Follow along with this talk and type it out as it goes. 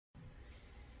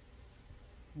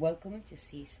Welcome to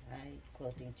Seaside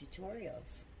Quilting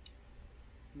Tutorials.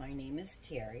 My name is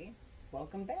Terry.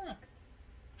 Welcome back.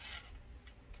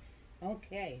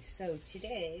 Okay, so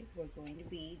today we're going to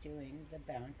be doing the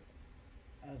back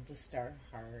of the Star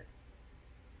Heart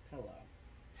pillow.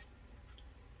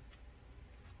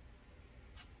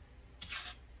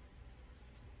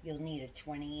 You'll need a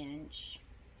 20-inch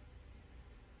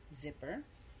zipper.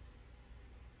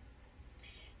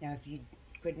 Now, if you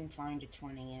couldn't find a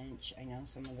 20-inch, I know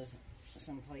some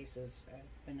places have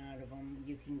been out of them.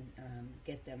 You can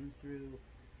get them through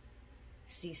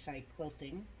Seaside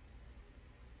Quilting.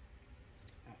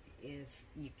 If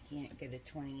you can't get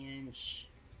a 20-inch,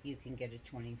 you can get a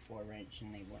 24-inch,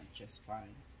 and they work just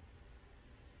fine.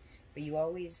 But you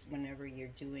always, whenever you're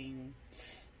doing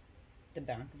the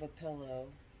back of a pillow,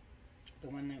 the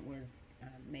one that we're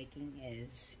making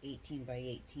is 18 by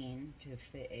 18 to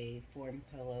fit a form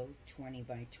pillow 20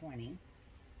 by 20.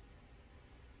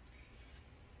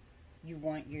 You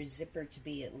want your zipper to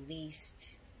be at least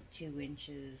 2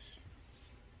 inches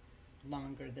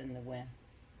longer than the width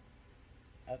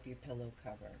of your pillow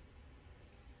cover,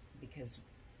 because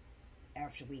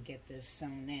after we get this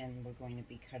sewn in, we're going to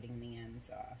be cutting the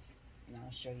ends off, and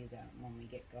I'll show you that when we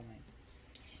get going.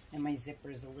 And my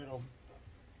zipper is a little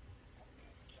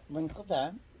wrinkled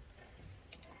up,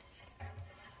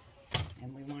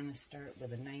 and we want to start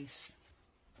with a nice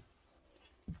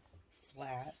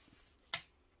flat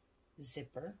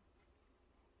zipper.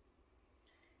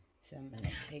 So I'm going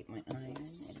to take my iron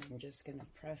and I'm just going to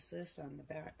press this on the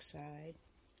back side,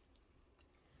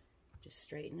 just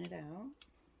straighten it out.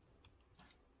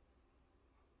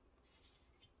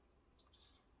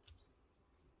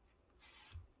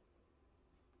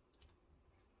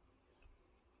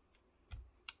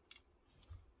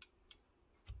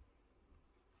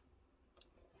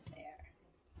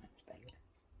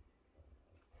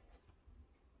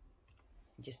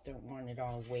 Just don't want it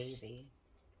all wavy,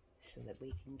 so that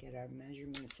we can get our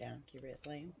measurements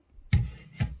accurately.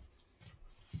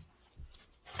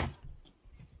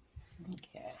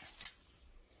 Okay.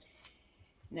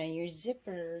 Now your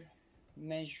zipper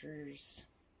measures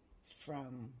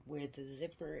from where the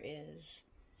zipper is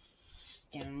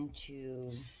down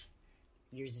to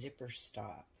your zipper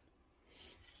stop,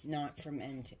 not from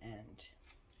end to end.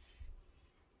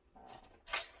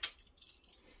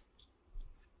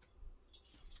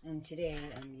 And today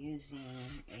I'm using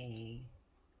a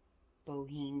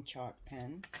Boheen chalk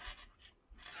pen.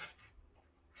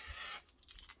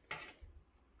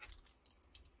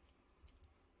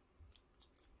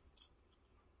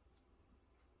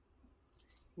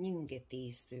 You can get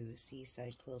these through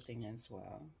Seaside Quilting as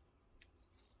well.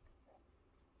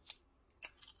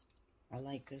 I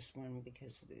like this one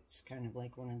because it's kind of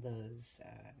like one of those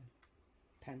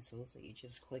pencils that you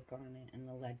just click on it and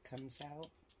the lead comes out.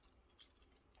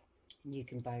 You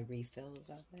can buy refills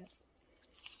of it.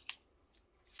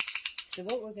 So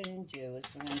what we're going to do is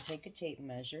we're going to take a tape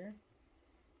measure.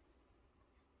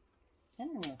 I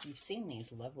don't know if you've seen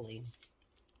these lovely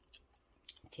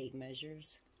tape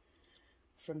measures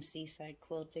from Seaside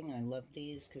Quilting. I love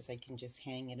these because I can just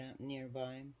hang it up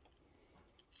nearby.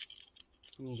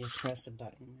 And you just press a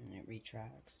button and it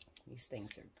retracts. These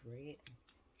things are great.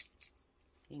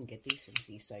 You can get these from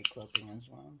Seaside Quilting as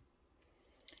well.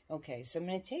 Okay, so I'm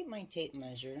going to take my tape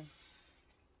measure,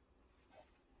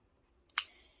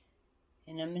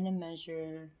 and I'm going to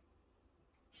measure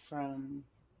from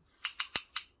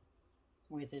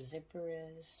where the zipper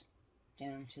is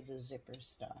down to the zipper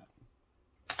stop.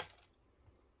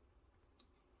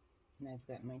 And I've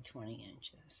got my 20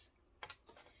 inches.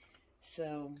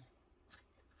 So,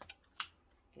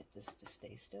 get this to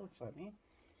stay still for me.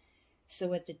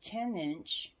 So at the 10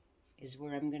 inch is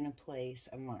where I'm going to place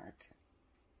a mark.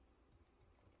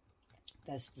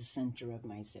 That's the center of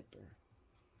my zipper.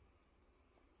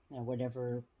 Now,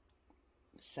 whatever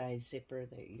size zipper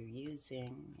that you're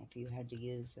using, if you had to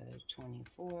use a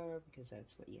 24, because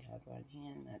that's what you have on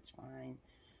hand, that's fine.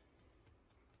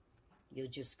 You'll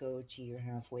just go to your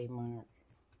halfway mark,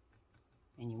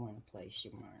 and you want to place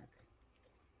your mark.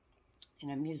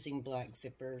 And I'm using black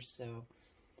zippers, so,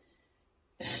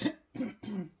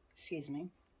 excuse me,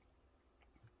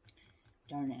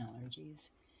 darn allergies.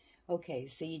 Okay,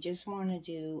 so you just want to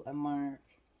do a mark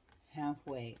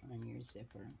halfway on your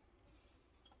zipper.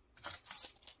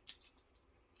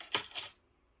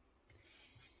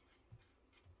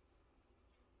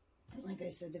 Like I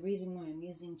said, the reason why I'm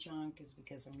using chalk is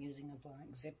because I'm using a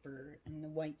black zipper, and the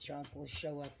white chalk will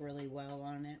show up really well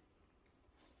on it.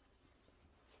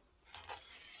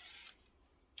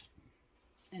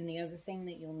 And the other thing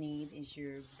that you'll need is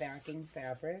your backing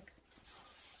fabric.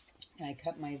 I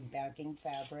cut my backing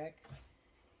fabric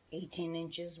 18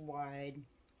 inches wide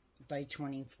by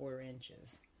 24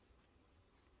 inches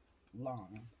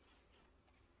long.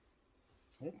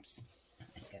 Oops,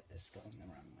 I got this going the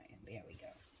wrong way. There we go.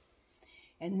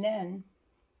 And then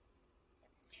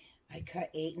I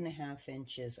cut 8.5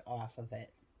 inches off of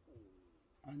it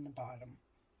on the bottom.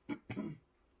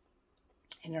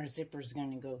 And our zipper is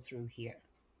going to go through here.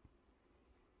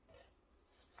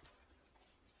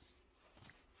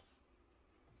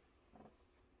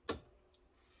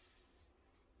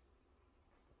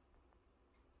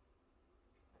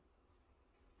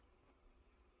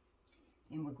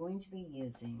 And we're going to be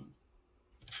using,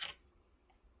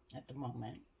 at the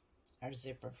moment, our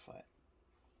zipper foot.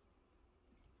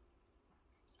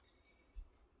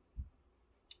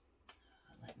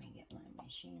 Let me get my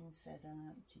machine set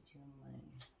up to do my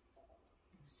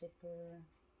zipper.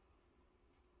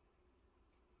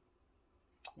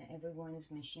 Now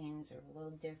everyone's machines are a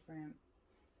little different.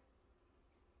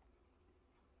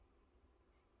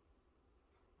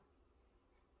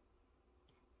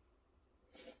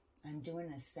 I'm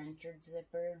doing a centered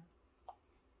zipper.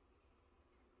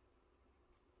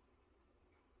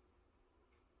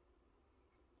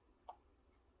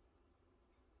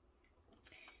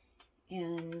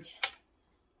 And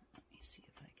let me see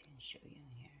if I can show you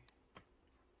here,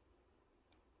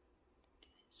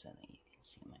 so that you can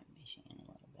see my machine a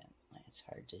little bit. It's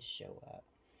hard to show up.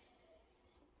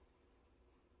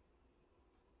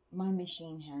 My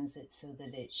machine has it so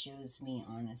that it shows me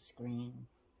on a screen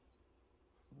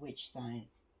which side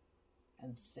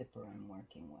of the zipper I'm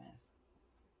working with.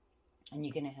 And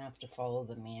you're going to have to follow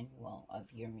the manual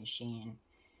of your machine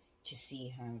to see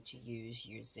how to use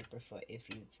your zipper foot if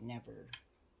you've never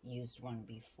used one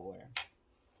before.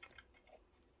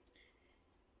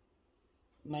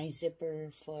 My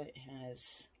zipper foot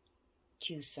has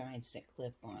two sides that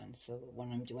clip on, so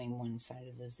when I'm doing one side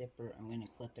of the zipper, I'm going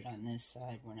to clip it on this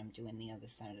side. When I'm doing the other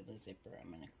side of the zipper,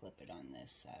 I'm going to clip it on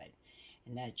this side.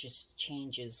 And that just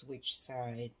changes which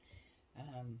side,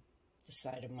 the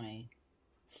side of my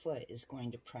foot is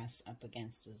going to press up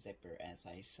against the zipper as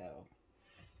I sew.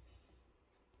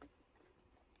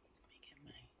 Let me get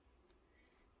my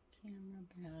camera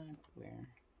back where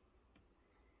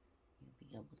you'll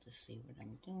be able to see what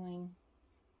I'm doing.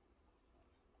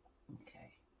 Okay.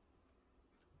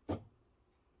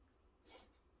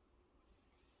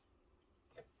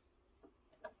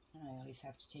 I always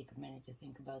have to take a minute to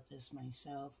think about this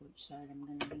myself, which side I'm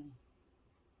going to be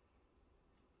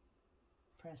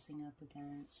pressing up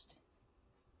against.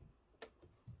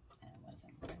 That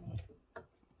wasn't right.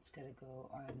 It's got to go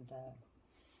on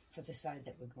for the side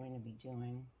that we're going to be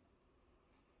doing.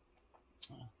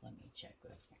 Oh, let me check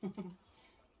this.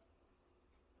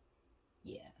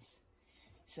 Yes.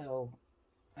 So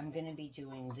I'm going to be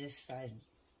doing this side,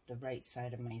 the right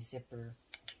side of my zipper.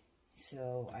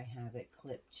 So I have it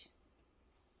clipped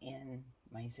in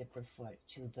my zipper foot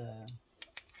to the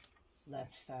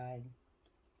left side.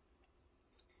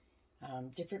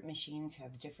 Different machines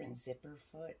have different zipper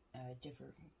foot,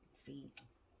 different feet,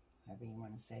 however you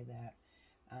want to say that.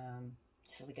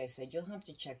 So like I said, you'll have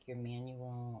to check your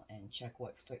manual and check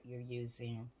what foot you're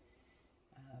using.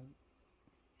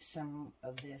 Some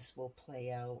of this will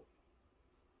play out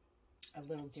a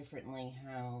little differently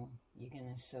how you're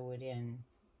going to sew it in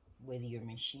with your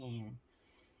machine.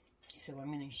 So I'm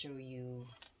going to show you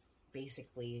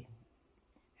basically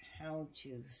how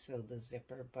to sew the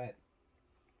zipper, but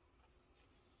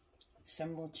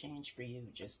some will change for you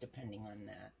just depending on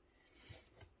that.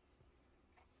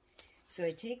 So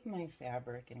I take my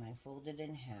fabric and I fold it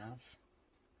in half.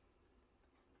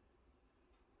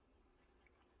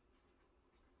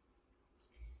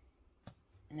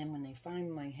 And then when I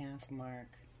find my half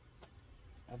mark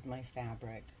of my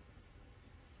fabric,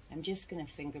 I'm just going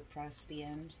to finger press the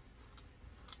end.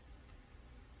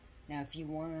 Now if you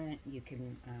want, you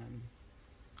can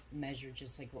measure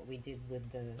just like what we did with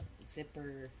the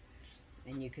zipper,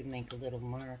 and you could make a little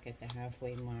mark at the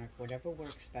halfway mark, whatever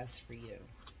works best for you.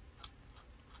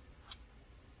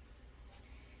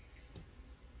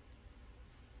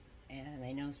 And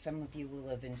I know some of you will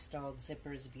have installed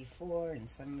zippers before and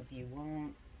some of you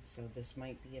won't, so this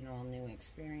might be an all new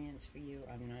experience for you,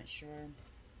 I'm not sure.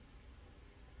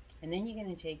 And then you're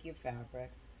going to take your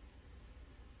fabric,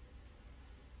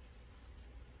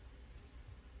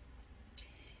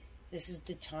 this is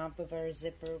the top of our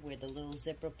zipper where the little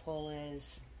zipper pull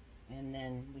is, and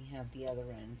then we have the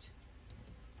other end.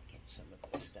 Get some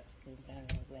of this stuff moved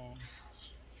out of the way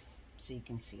so you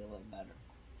can see a little better.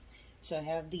 So I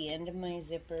have the end of my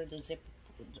zipper, the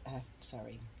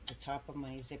top of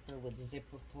my zipper with the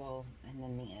zipper pull, and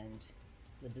then the end.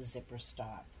 with the zipper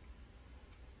stop.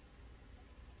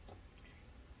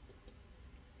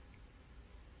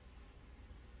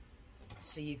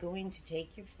 So you're going to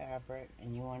take your fabric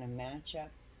and you want to match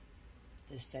up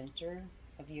the center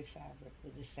of your fabric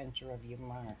with the center of your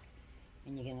mark,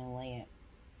 and you're going to lay it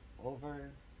over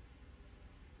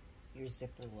your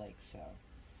zipper like so.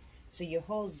 So your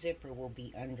whole zipper will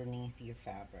be underneath your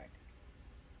fabric.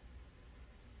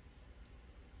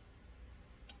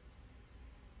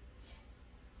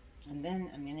 And then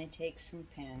I'm going to take some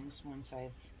pins once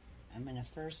I'm going to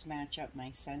first match up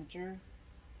my center.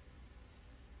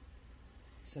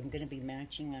 So I'm going to be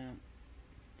matching up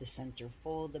the center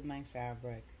fold of my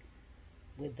fabric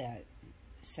with that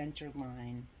center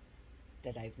line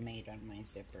that I've made on my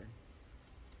zipper.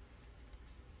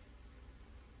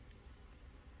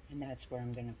 And that's where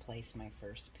I'm going to place my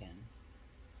first pin.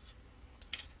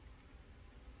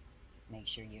 Make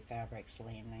sure your fabric's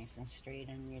laying nice and straight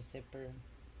on your zipper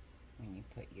when you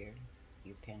put your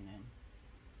pin in.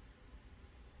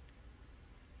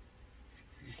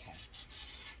 Okay.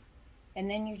 And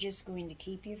then you're just going to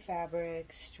keep your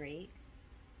fabric straight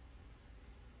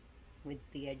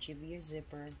with the edge of your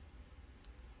zipper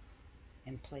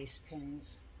and place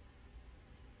pins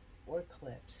or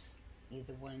clips.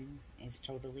 Either one is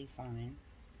totally fine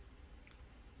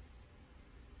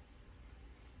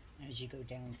as you go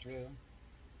down through,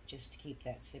 just to keep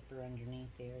that zipper underneath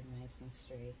there nice and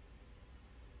straight.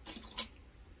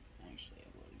 Actually,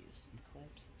 I will use some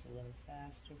clips. It's a little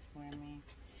faster for me.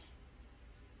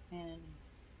 And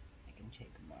I can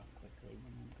take them off quickly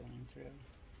when I'm going through.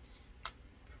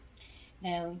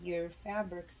 Now, your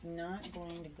fabric's not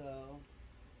going to go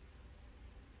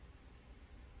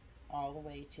all the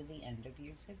way to the end of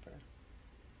your zipper.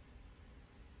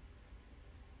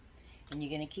 And you're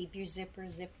going to keep your zipper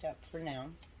zipped up for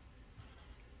now.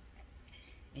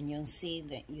 And you'll see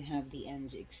that you have the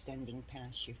end extending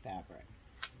past your fabric.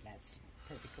 That's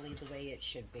perfectly the way it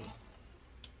should be.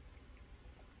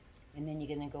 And then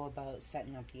you're going to go about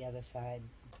setting up the other side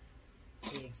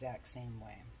the exact same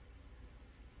way.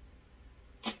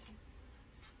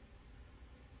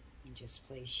 You just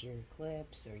place your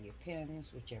clips or your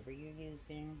pins, whichever you're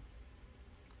using,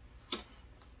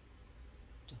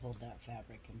 to hold that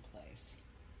fabric in place.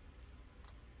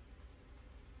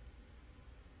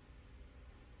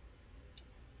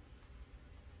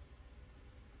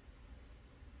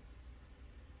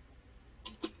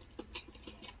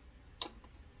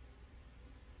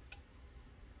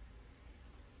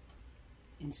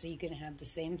 And so you're going to have the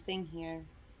same thing here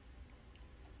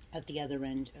at the other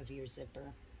end of your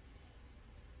zipper.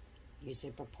 Your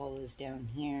zipper pull is down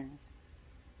here.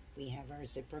 We have our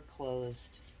zipper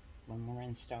closed when we're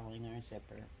installing our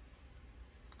zipper.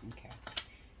 Okay.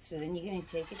 So then you're going to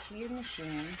take it to your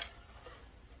machine.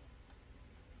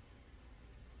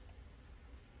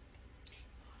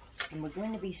 And we're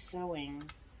going to be sewing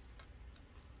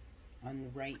on the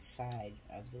right side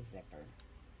of the zipper.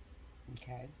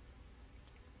 Okay.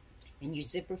 And your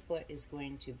zipper foot is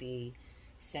going to be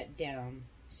set down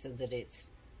so that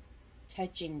it's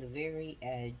touching the very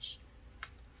edge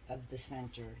of the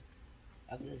center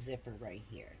of the zipper right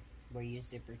here, where your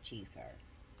zipper teeth are.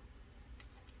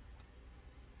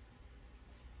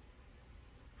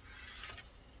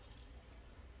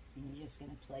 And you're just going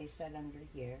to place that under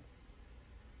here.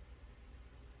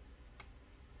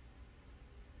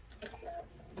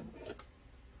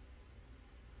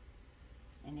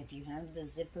 And if you have the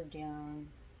zipper down,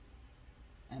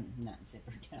 not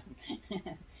zipper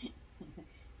down,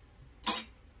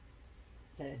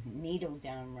 the needle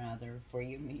down rather for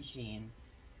your machine,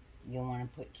 you'll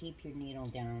want to keep your needle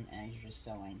down as you're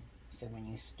sewing. So when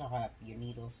you stop, your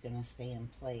needle's going to stay in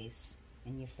place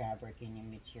and your fabric and your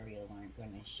material aren't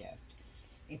going to shift.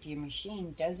 If your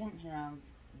machine doesn't have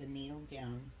the needle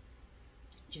down,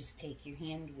 just take your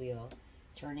hand wheel,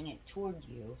 turning it toward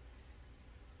you.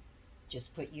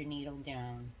 Just put your needle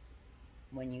down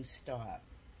when you stop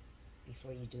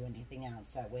before you do anything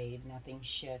else. That way nothing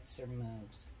shifts or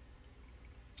moves.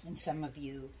 And some of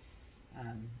you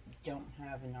don't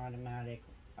have an automatic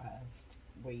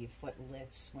where your foot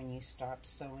lifts when you stop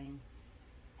sewing.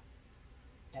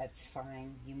 That's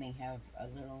fine. You may have a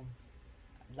little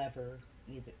lever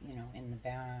either, in the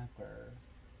back or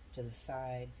to the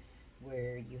side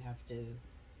where you have to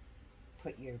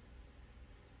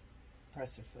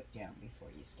press your foot down before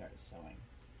you start sewing.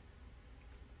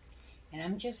 And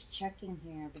I'm just checking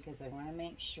here because I want to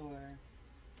make sure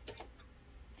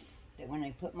that when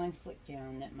I put my foot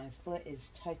down that my foot is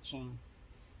touching,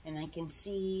 and I can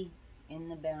see in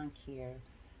the back here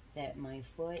that my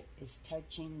foot is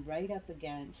touching right up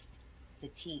against the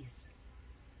teeth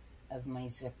of my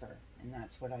zipper. And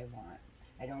that's what I want.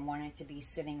 I don't want it to be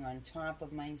sitting on top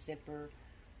of my zipper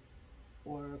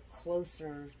or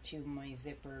closer to my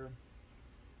zipper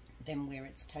than where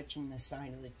it's touching the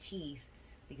side of the teeth,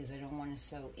 because I don't want to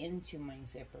sew into my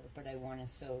zipper, but I want to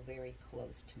sew very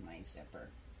close to my zipper.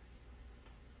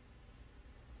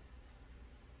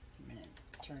 I'm going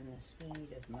to turn the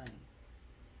speed of my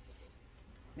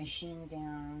machine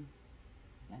down.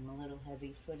 I'm a little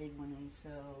heavy-footed when I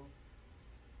sew,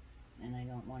 and I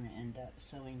don't want to end up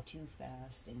sewing too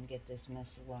fast and get this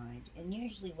misaligned. And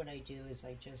usually what I do is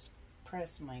I just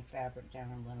press my fabric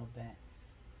down a little bit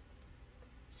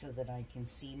so that I can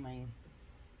see my,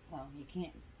 well, you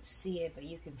can't see it, but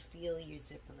you can feel your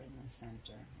zipper in the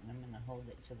center. And I'm going to hold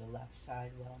it to the left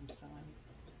side while I'm sewing.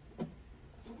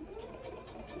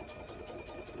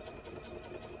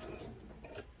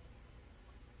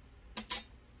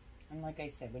 And like I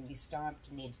said, when you stop,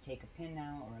 you need to take a pin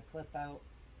out or a clip out.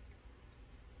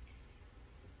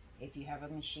 If you have a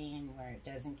machine where it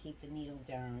doesn't keep the needle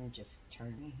down, just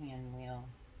turn your hand wheel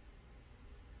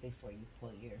before you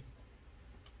pull your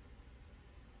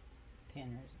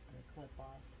pin or clip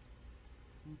off.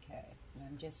 Okay, and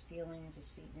I'm just feeling to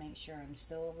see, make sure I'm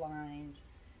still aligned,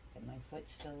 that my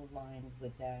foot's still aligned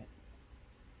with that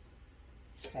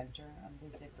center of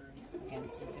the zipper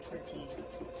against the zipper teeth.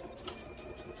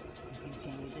 And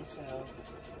continue to sew.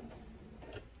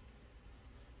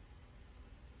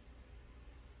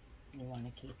 You want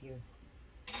to keep your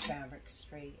fabric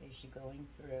straight as you're going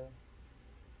through.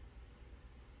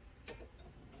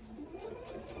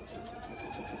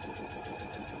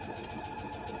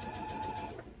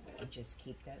 And just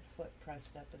keep that foot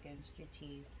pressed up against your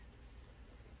teeth.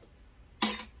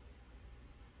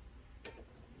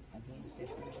 Of your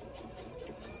zipper.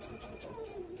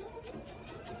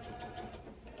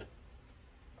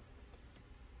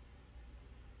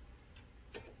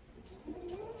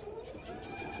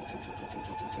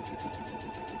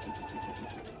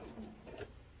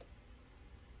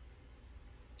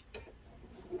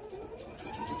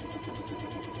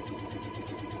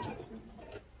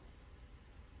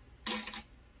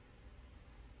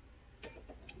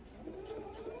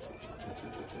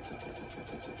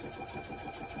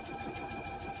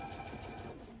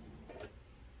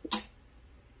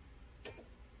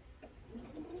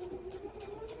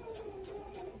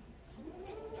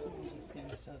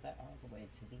 Sew that all the way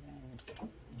to the end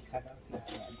and cut off your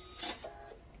thread.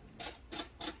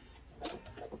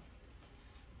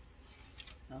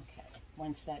 Okay,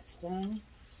 once that's done,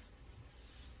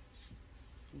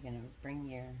 you're going to bring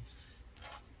your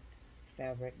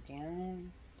fabric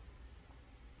down,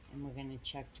 and we're going to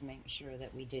check to make sure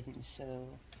that we didn't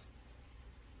sew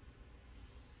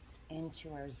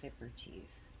into our zipper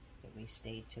teeth, that we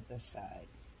stayed to the side.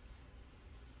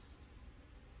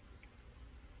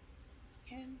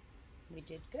 And we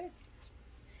did good.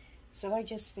 So I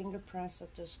just finger press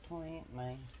at this point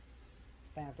my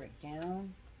fabric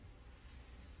down.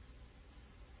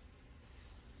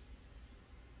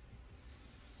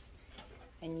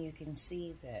 And you can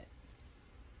see that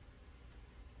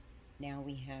now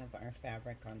we have our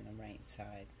fabric on the right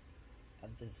side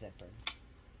of the zipper.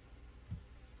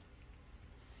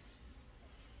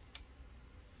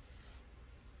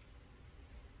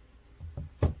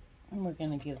 And we're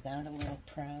going to give that a little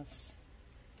press.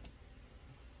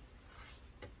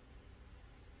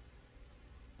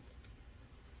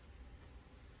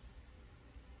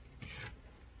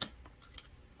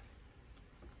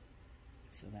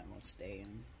 So that will stay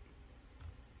in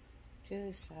to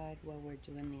the side while we're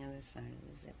doing the other side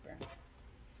of the zipper.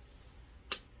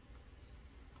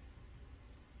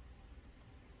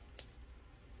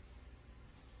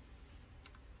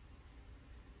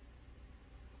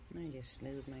 I just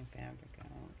smooth my fabric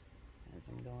out as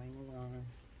I'm going along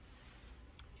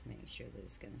to make sure that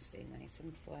it's going to stay nice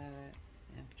and flat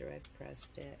after I've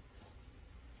pressed it.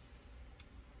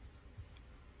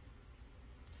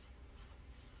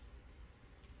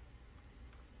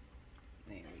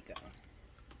 There we go.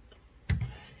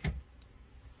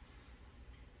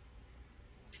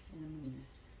 And I'm going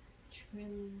to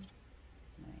trim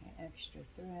my extra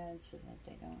threads so that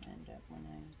they don't end up when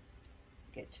I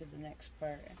get to the next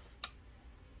part,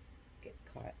 get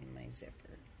caught in my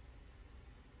zipper.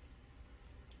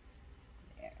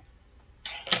 There.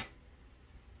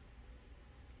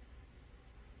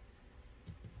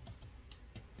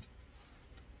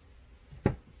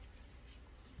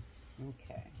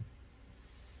 Okay.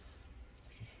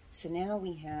 So now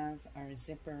we have our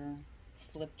zipper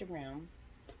flipped around.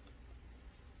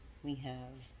 We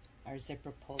have our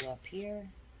zipper pull up here,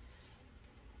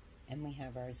 and we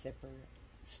have our zipper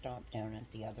stop down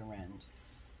at the other end.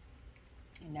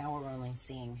 And now we're only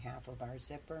seeing half of our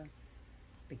zipper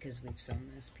because we've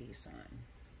sewn this piece on.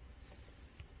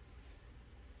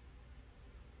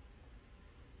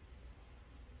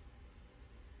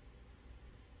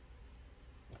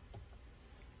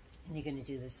 And you're going to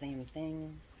do the same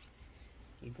thing.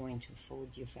 You're going to fold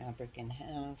your fabric in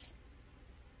half.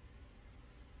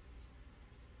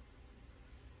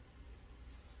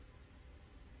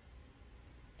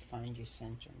 Find your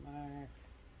center mark.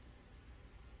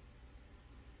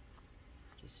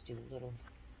 Just do a little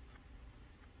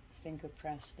finger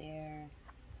press there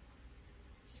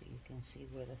so you can see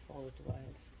where the fold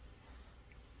was.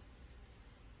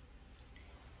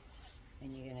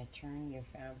 And you're going to turn your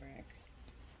fabric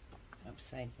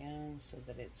upside down so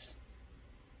that it's,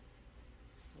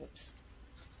 whoops.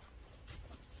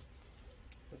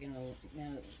 We're going to,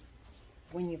 now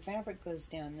when your fabric goes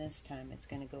down this time, it's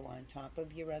going to go on top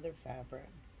of your other fabric,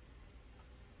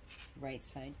 right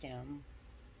side down,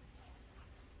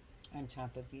 on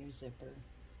top of your zipper.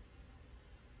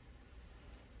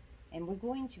 And we're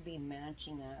going to be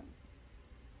matching up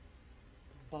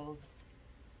both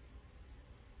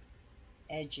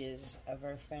edges of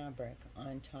our fabric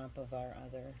on top of our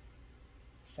other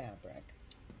fabric,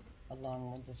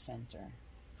 along with the center.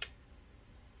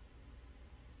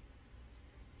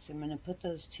 So I'm going to put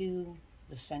those two,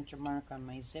 the center mark on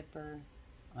my zipper,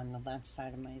 on the left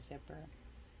side of my zipper,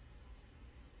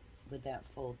 with that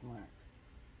fold mark,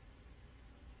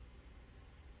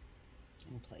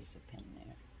 and place a pin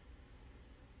there.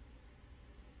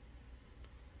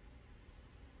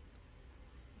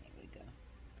 There we go.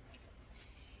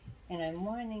 And I'm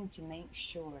wanting to make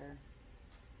sure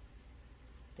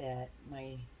that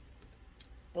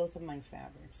both of my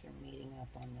fabrics are meeting up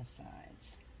on the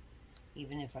sides.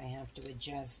 Even if I have to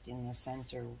adjust in the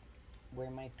center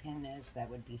where my pin is, that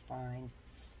would be fine.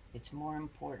 It's more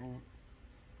important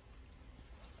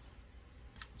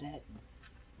that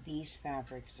these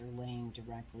fabrics are laying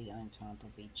directly on top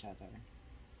of each other.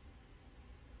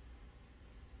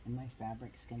 And my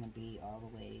fabric's going to be all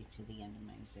the way to the end of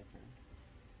my zipper.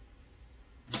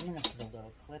 I'm going to put a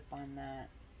little clip on that,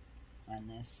 on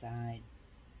this side,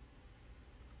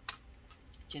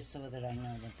 just so that I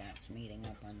know that that's meeting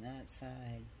up on that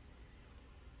side.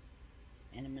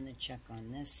 And I'm going to check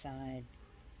on this side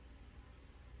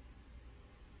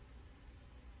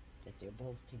that they're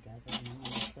both together, and I'm going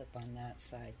to clip on that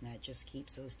side, and that just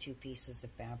keeps those two pieces of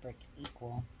fabric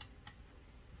equal.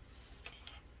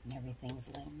 And everything's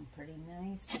laying pretty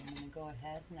nice. So I'm going to go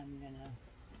ahead and I'm going to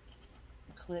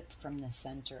clip from the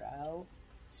center out.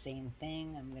 Same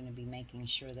thing, I'm going to be making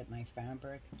sure that my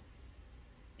fabric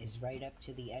is right up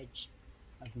to the edge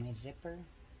of my zipper,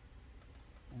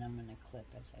 and I'm going to clip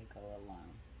as I go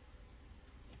along.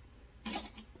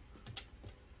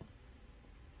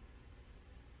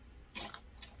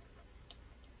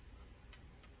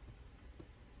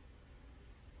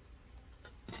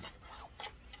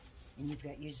 And you've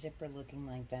got your zipper looking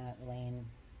like that, laying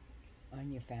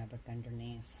on your fabric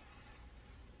underneath.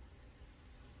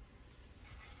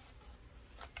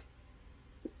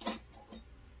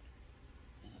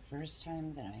 First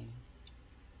time that I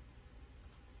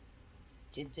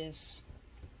did this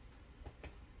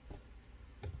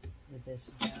with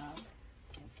this job,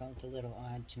 it felt a little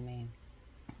odd to me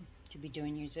to be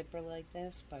doing your zipper like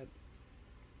this, but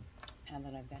now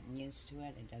that I've gotten used to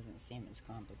it, it doesn't seem as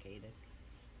complicated.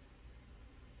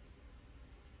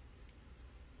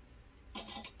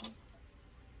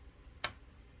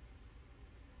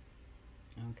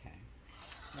 Okay,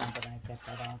 now that I've got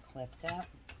that all clipped up,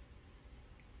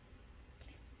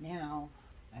 now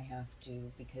I have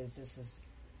to, because this is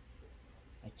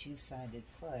a two-sided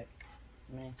foot,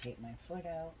 I'm going to take my foot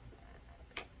out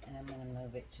and I'm going to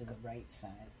move it to the right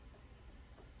side.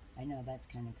 I know that's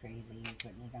kind of crazy, you're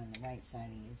putting it on the right side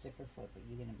of your zipper foot, but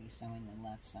you're going to be sewing the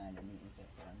left side of your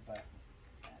zipper, but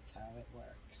that's how it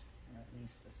works, or at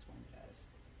least this one does.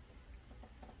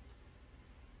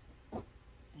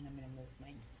 And I'm going to move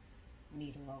my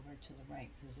needle over to the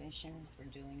right position for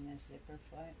doing this zipper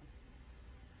foot.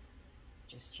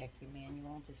 Just check your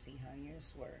manual to see how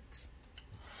yours works.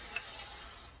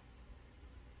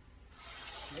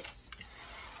 Oops.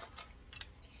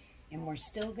 And we're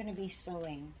still going to be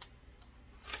sewing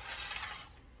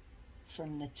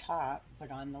from the top,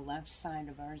 but on the left side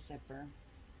of our zipper,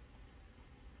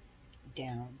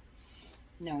 down.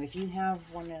 Now, if you have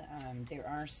one of, there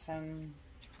are some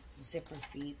zipper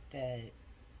feet that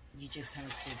you just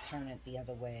have to turn it the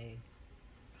other way.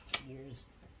 Yours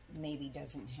maybe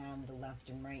doesn't have the left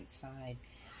and right side,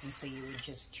 and so you would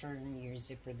just turn your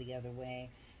zipper the other way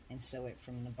and sew it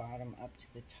from the bottom up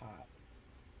to the top.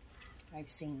 I've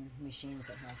seen machines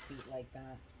that have feet like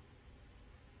that.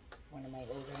 One of my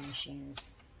older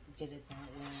machines did it that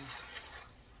way.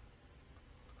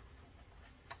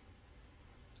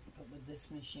 But with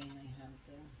this machine, I have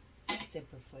the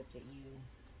zipper foot that you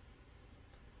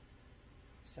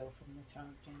sew from the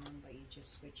top down, but you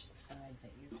just switch the side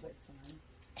that your foot's on.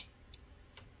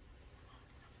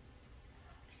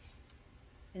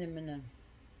 And I'm gonna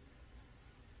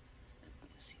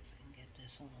see if I can get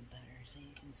this a little better so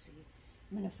you can see.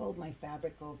 I'm gonna fold my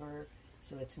fabric over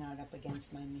so it's not up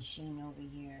against my machine over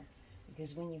here,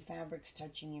 because when your fabric's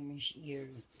touching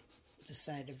the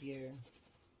side of your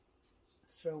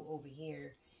throat over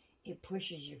here, it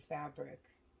pushes your fabric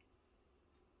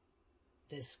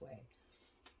this way.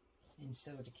 And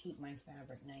so to keep my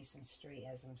fabric nice and straight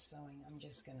as I'm sewing, I'm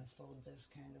just going to fold this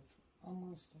kind of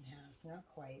almost in half, not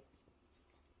quite,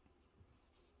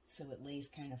 so it lays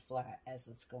kind of flat as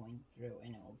it's going through,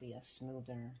 and it will be a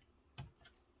smoother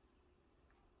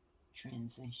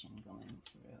transition going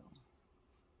through.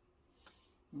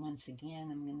 Once again,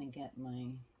 I'm going to get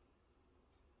my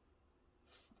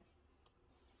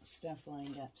stuff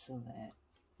lined up so that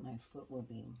my foot will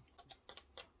be,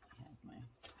 I have my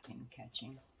thing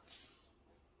catching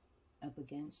up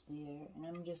against there, and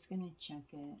I'm just going to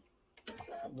check it,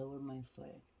 lower my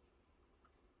foot,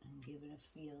 and give it a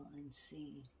feel and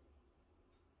see.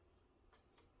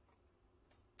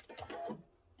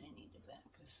 I need to back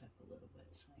this up a little bit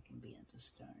so I can be at the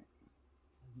start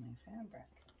of my fabric.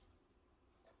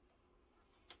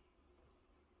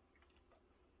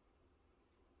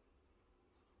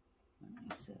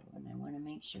 So, and I want to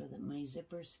make sure that my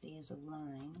zipper stays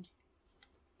aligned.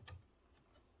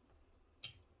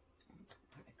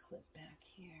 Put a clip back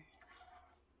here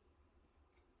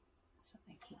so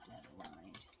I keep that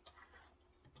aligned.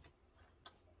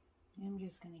 I'm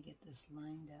just going to get this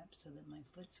lined up so that my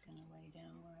foot's going to lay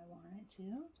down where I want it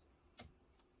to.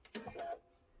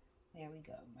 There we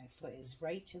go. My foot is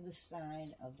right to the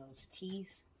side of those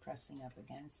teeth, pressing up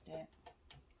against it.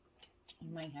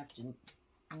 You might have to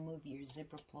move your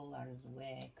zipper pull out of the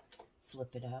way,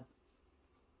 flip it up,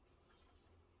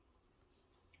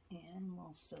 and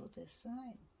we'll sew this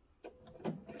side.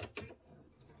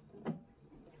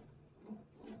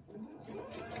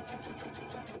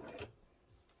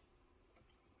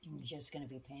 You're just going to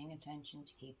be paying attention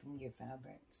to keeping your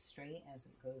fabric straight as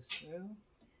it goes through,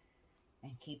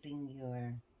 and keeping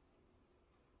your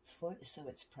foot so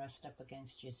it's pressed up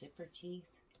against your zipper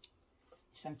teeth.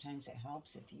 Sometimes it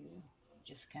helps if you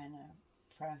just kind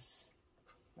of press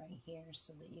right here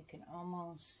so that you can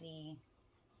almost see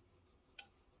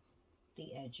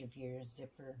the edge of your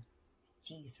zipper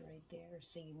teeth right there,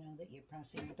 so you know that you're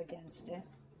pressing up against it,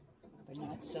 but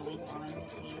not sewing on the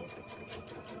teeth.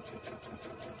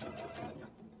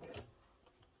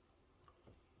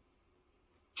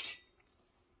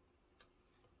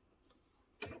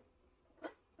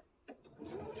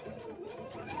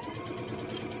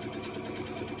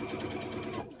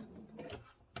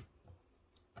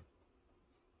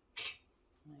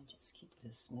 Keep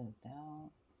this smoothed out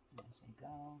as I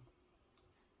go.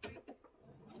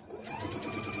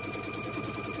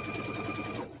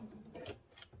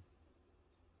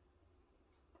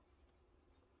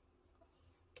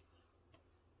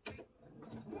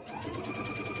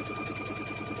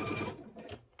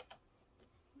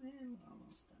 And we're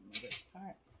almost done with this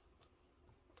part.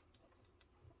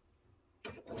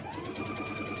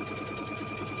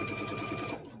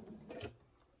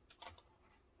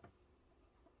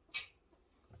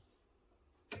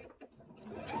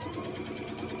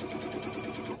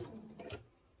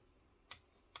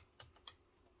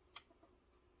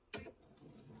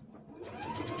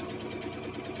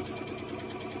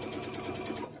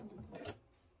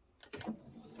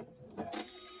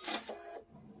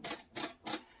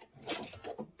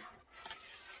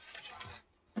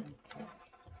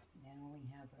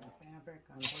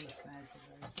 On both sides of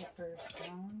our zipper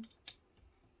sewn.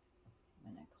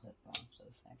 I'm going to clip off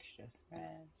those extra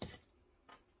threads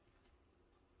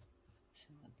so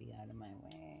they'll be out of my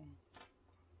way.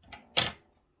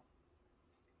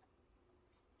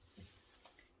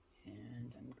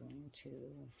 And I'm going to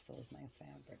fold my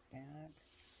fabric back.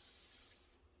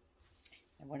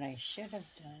 And what I should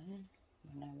have done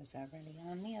when I was already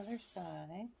on the other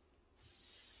side,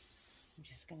 I'm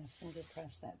just going to finger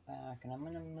press that back, and I'm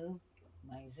going to move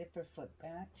my zipper foot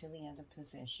back to the other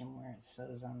position where it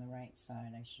sews on the right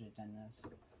side. I should have done this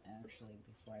actually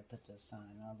before I put this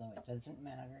on, although it doesn't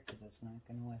matter because it's not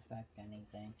going to affect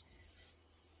anything.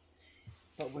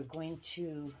 But we're going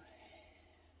to,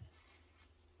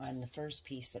 on the first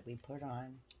piece that we put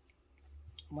on,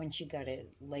 once you got it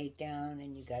laid down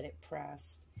and you got it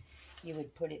pressed, you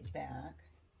would put it back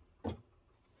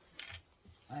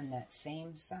on that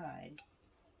same side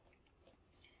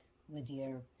with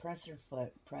your presser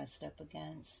foot pressed up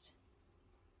against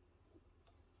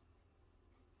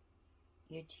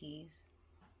your tees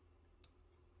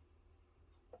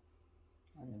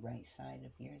on the right side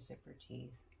of your zipper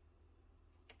tees.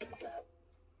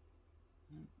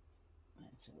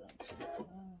 That's a little too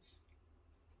close.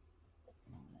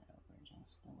 Move that over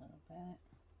just a little bit.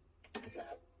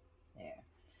 There.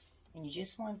 And you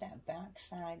just want that back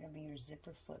side of your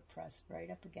zipper foot pressed right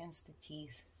up against the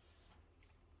teeth.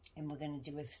 And we're going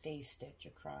to do a stay stitch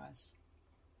across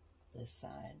this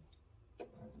side.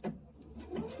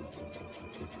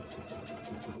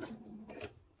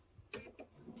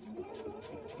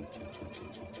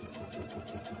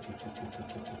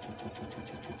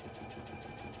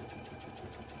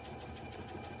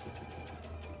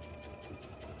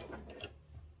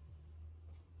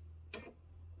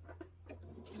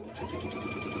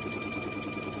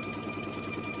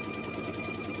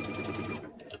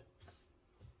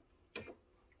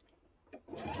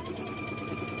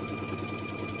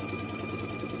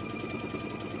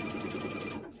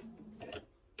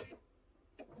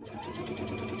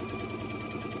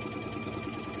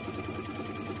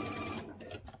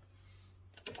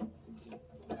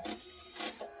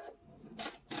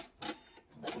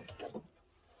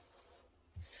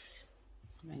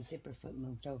 My zipper foot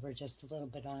moved over just a little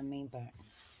bit on me, but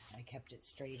I kept it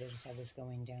straight as I was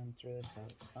going down through, so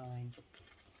it's fine.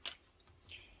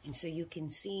 And so you can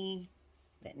see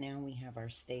that now we have our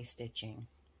stay stitching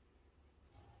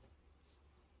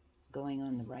going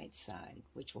on the right side,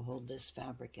 which will hold this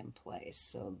fabric in place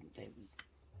so that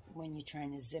when you're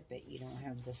trying to zip it, you don't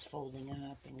have this folding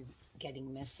up and getting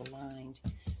misaligned.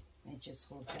 It just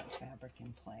holds that fabric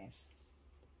in place.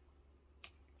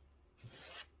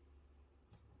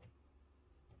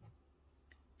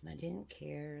 And I didn't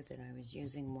care that I was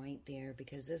using white there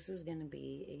because this is going to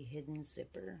be a hidden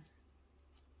zipper.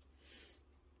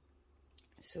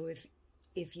 So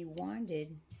if you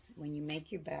wanted, when you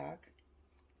make your back,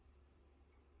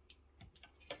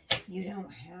 you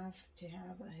don't have to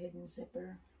have a hidden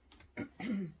zipper.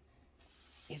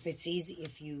 If it's easy,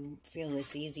 if you feel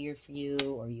it's easier for you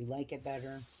or you like it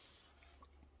better,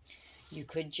 you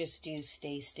could just do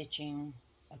stay stitching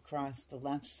across the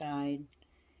left side,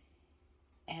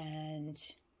 and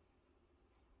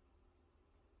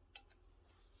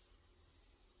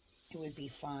it would be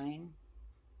fine.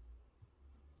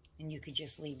 And you could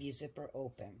just leave your zipper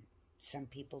open. Some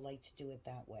people like to do it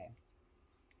that way.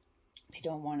 They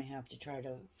don't want to have to try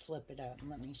to flip it up.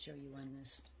 Let me show you on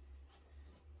this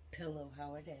pillow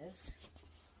how it is.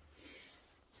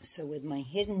 So with my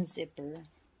hidden zipper,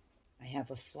 I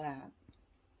have a flap,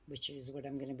 which is what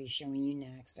I'm going to be showing you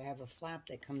next. I have a flap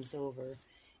that comes over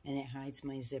and it hides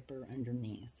my zipper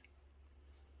underneath.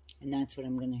 And that's what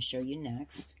I'm going to show you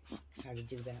next, how to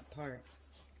do that part.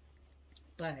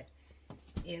 But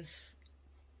if,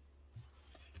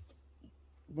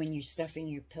 when you're stuffing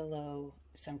your pillow,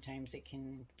 sometimes it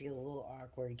can feel a little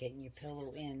awkward getting your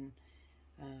pillow in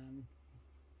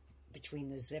between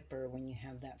the zipper when you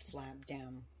have that flap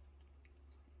down.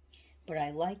 But I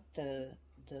like the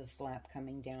flap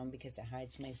coming down because it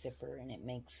hides my zipper and it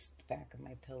makes the back of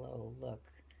my pillow look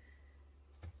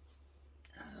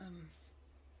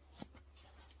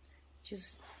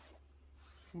just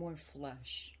more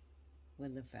flush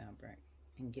with the fabric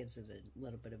and gives it a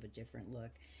little bit of a different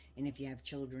look. And if you have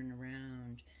children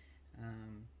around,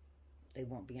 they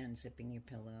won't be unzipping your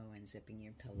pillow and zipping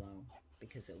your pillow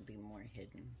because it will be more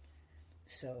hidden.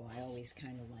 So I always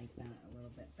kind of like that a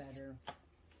little bit better.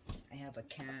 I have a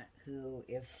cat who,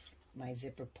 if my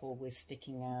zipper pull was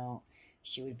sticking out,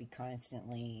 she would be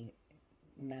constantly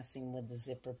messing with the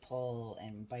zipper pull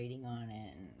and biting on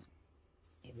it, and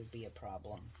it would be a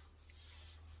problem.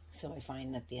 So I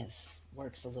find that this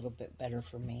works a little bit better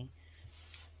for me.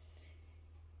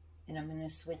 And I'm going to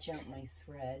switch out my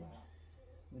thread,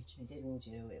 which I didn't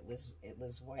do. It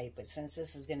was white, but since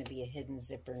this is going to be a hidden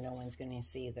zipper, no one's going to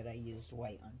see that I used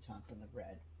white on top of the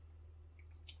red.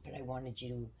 But I wanted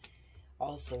you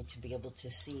also to be able to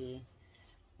see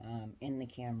in the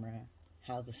camera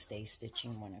how the stay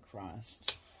stitching went across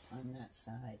on that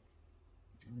side,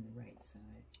 on the right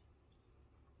side.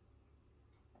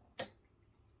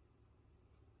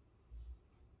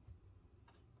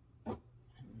 I'm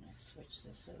going to switch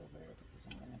this over because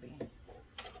I'm going to be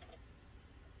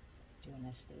doing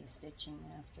a stay stitching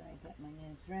after I get my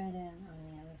new thread in on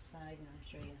the other side, and I'll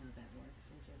show you how that works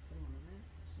in just a moment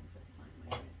since I find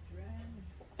my red thread.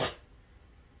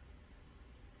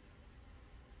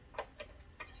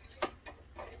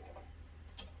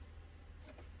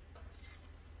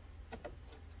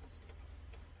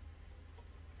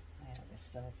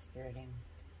 self-threading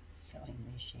sewing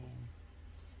machine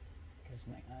because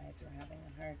my eyes are having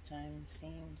a hard time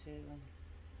seeing to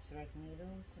thread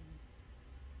needles. And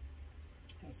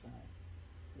I saw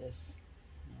this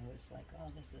and I was like,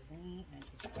 oh, this is neat. And I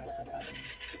just press a button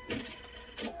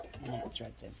and it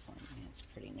threads it for me. It's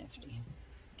pretty nifty.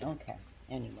 Okay,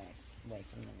 anyways, away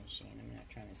from the machine. I'm not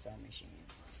trying to sell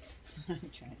machines. I'm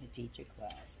trying to teach a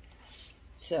class.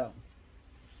 So,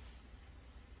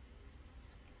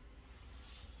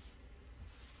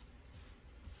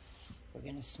 we're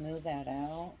going to smooth that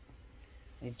out.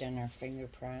 We've done our finger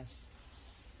press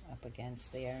up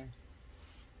against there.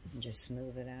 And just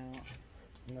smooth it out.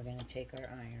 And we're going to take our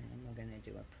iron and we're going to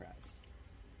do a press.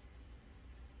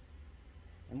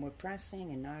 And we're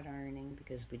pressing and not ironing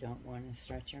because we don't want to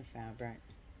stretch our fabric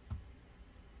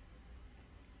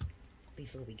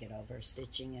before we get all of our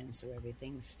stitching in, so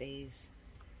everything stays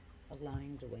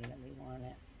aligned the way that we want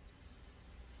it.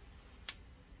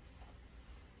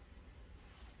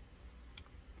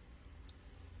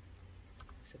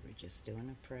 So we're just doing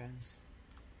a press.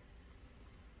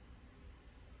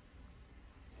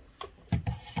 I'm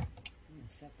going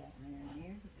to set that iron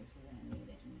here because we're going to need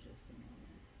it in just a moment.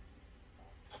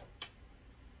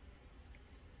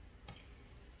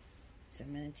 So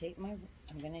I'm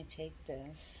going to take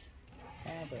this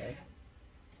fabric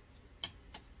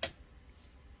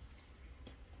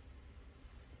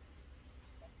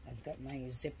I've got my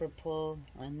zipper pull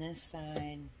on this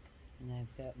side and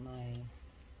I've got my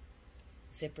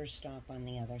zipper stop on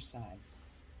the other side.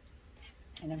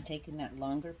 And I'm taking that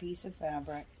longer piece of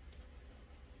fabric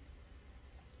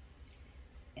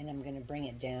and I'm going to bring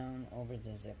it down over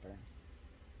the zipper.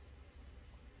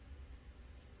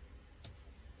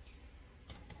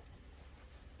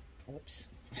 Oops.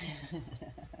 Put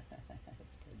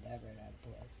that right out of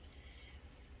place.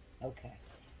 Okay.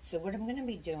 So what I'm going to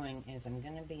be doing is I'm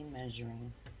going to be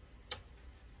measuring.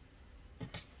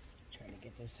 Try to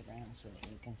get this around so that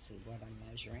you can see what I'm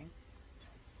measuring.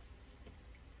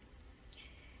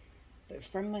 But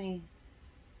from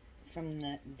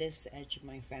this edge of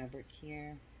my fabric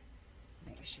here,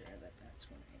 make sure that that's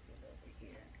what I did over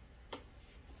here.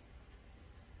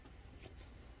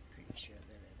 Pretty sure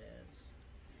that it is.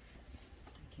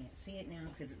 I can't see it now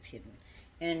because it's hidden.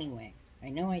 Anyway, I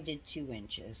know I did 2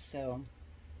 inches, so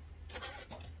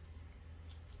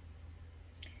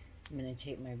I'm going to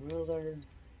take my ruler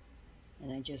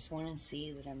and I just want to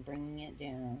see that I'm bringing it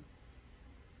down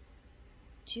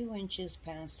 2 inches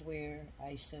past where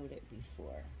I sewed it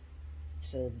before.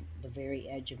 So the very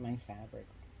edge of my fabric.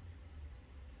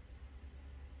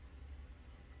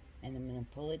 And I'm going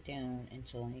to pull it down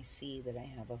until I see that I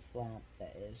have a flap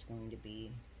that is going to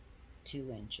be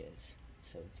 2 inches.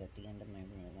 So it's at the end of my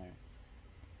ruler.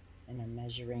 And I'm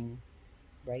measuring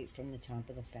right from the top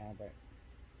of the fabric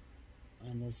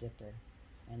on the zipper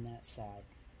on that side.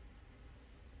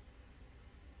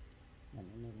 Let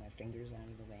me move my fingers out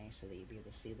of the way so that you'll be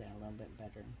able to see that a little bit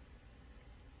better.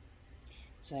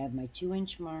 So I have my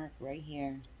 2-inch mark right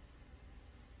here.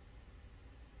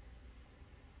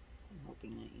 I'm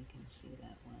hoping that you can see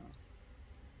that well.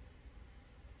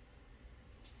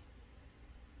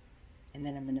 And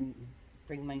then I'm going to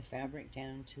bring my fabric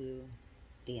down to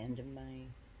the end of my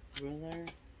ruler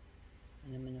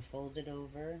and I'm going to fold it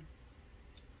over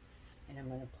and I'm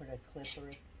going to put a clip,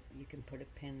 or you can put a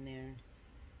pin there,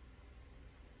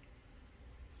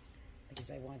 because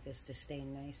I want this to stay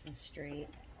nice and straight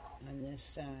on this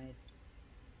side.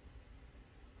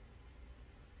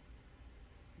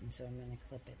 And so I'm going to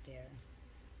clip it there.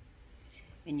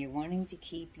 And you're wanting to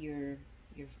keep your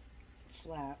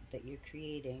flap that you're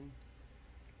creating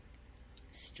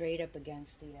straight up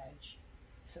against the edge,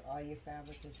 so all your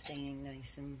fabric is staying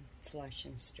nice and flush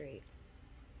and straight.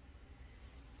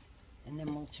 And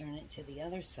then we'll turn it to the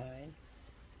other side.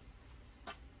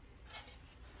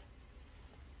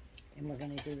 And we're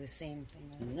going to do the same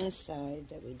thing on this side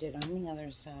that we did on the other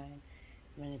side.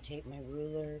 I'm going to take my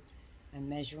ruler. I'm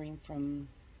measuring from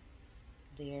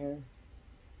there,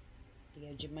 the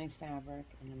edge of my fabric,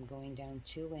 and I'm going down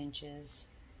 2 inches.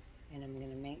 And I'm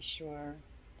going to make sure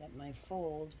that my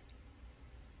fold,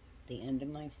 the end of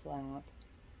my flap,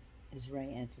 is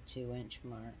right at the 2-inch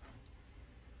mark.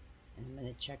 And I'm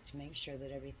going to check to make sure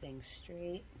that everything's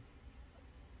straight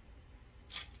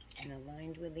and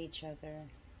aligned with each other.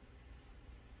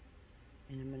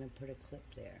 And I'm going to put a clip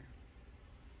there.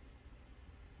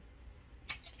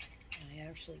 I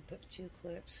actually put 2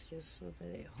 clips just so that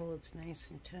it holds nice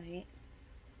and tight.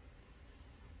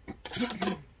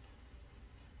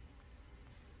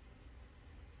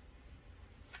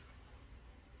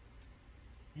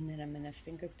 And then I'm going to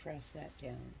finger press that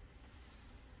down.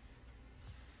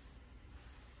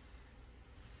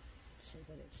 so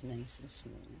that it's nice and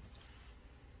smooth.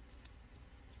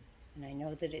 And I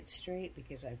know that it's straight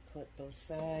because I've clipped both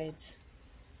sides.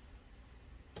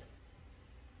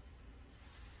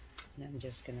 And I'm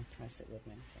just going to press it with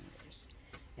my fingers.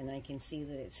 And I can see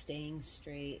that it's staying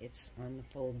straight. It's on the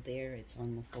fold there. It's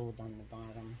on the fold on the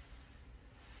bottom.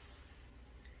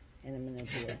 And I'm going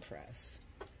to do a press.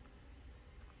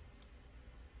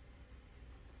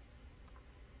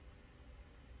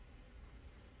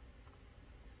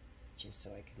 Just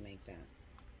so I can make that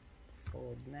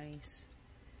fold nice.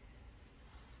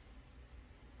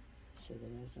 So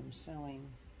that as I'm sewing,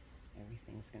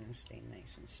 everything's going to stay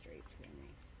nice and straight for me.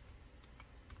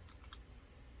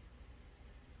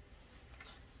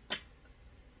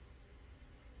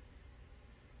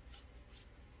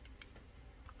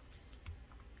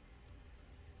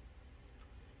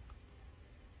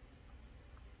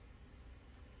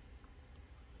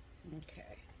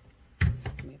 Okay,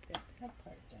 we've got that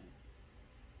part done.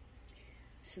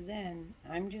 So then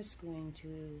I'm just going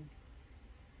to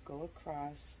go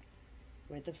across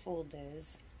where the fold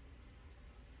is,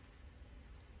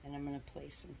 and I'm going to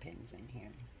place some pins in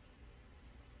here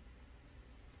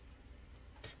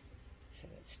so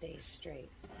it stays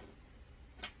straight.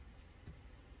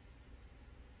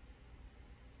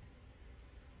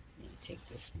 Let me take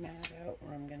this mat out,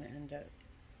 or I'm going to end up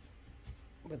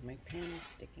with my pins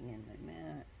sticking in my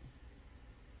mat.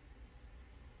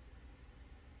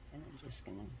 And I'm just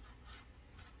going to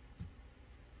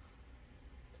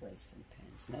place some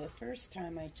pins. Now, the first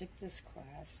time I took this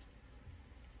class,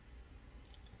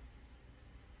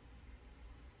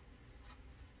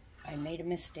 I made a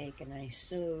mistake and I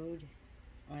sewed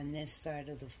on this side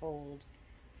of the fold.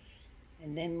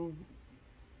 And then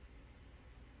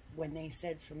when they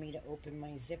said for me to open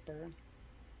my zipper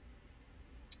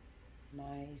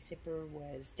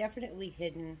was definitely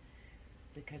hidden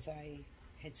because I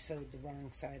had sewed the wrong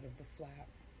side of the flap.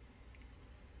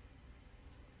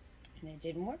 And it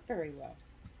didn't work very well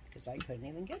because I couldn't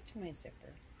even get to my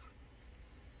zipper.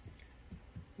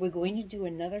 We're going to do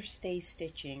another stay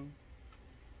stitching,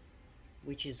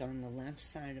 which is on the left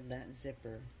side of that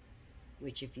zipper,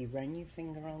 which if you run your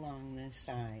finger along this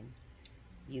side,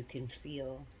 you can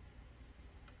feel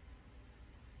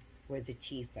where the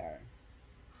teeth are.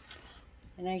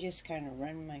 And I just kind of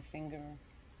run my finger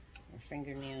or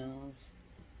fingernails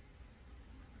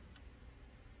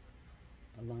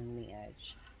along the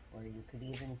edge. Or you could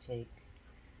even take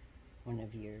one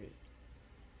of your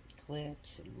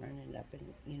clips and run it up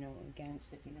and,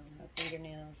 against. If you don't have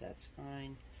fingernails, that's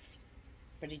fine.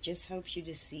 But it just helps you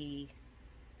to see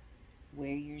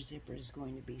where your zipper is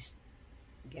going to be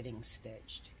getting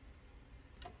stitched.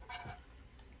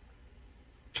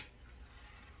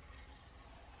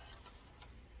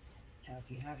 Now, if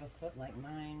you have a foot like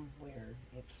mine where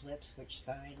it flips which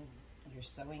side you're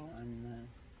sewing on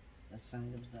the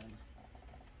side of the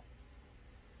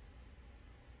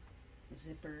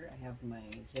zipper, I have my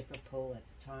zipper pull at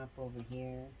the top over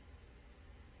here.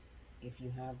 If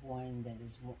you have one that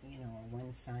is, a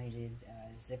one-sided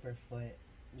zipper foot,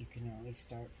 you can always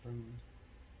start from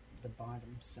the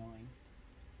bottom sewing.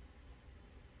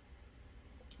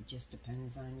 It just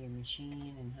depends on your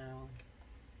machine and how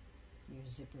your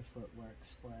zipper foot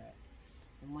works for it.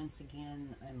 And once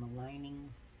again, I'm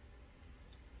aligning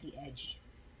the edge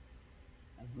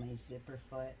of my zipper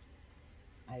foot.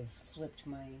 I've flipped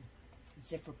my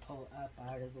zipper pull up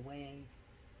out of the way,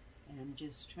 and I'm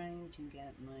just trying to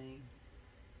get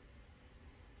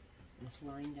this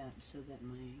lined up so that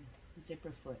my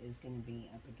zipper foot is going to be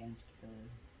up against the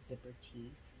zipper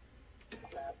teeth.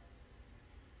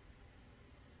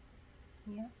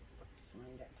 Yeah, it's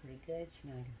lined up pretty good, so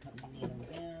now I can put my needle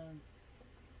down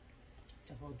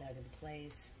to hold that in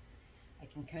place. I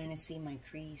can kind of see my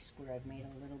crease where I've made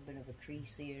a little bit of a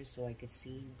crease there so I could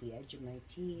see the edge of my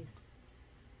teeth.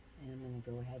 And I'm going to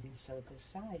go ahead and sew this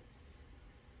side.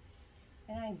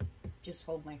 And I just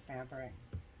hold my fabric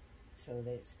so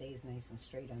that it stays nice and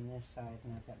straight on this side,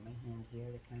 and I've got my hand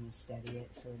here to kind of steady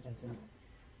it so it doesn't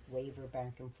waver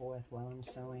back and forth while I'm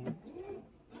sewing.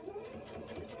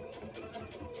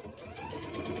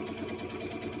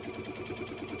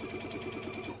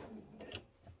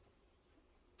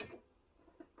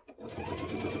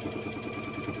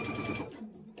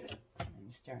 I'm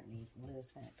starting to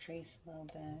lose that crease a little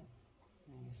bit.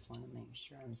 I just want to make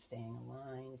sure I'm staying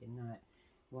aligned and not,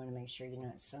 you want to make sure you're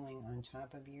not sewing on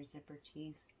top of your zipper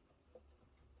teeth.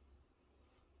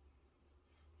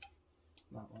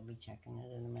 Well, we'll be checking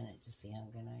it in a minute to see how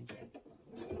good I did.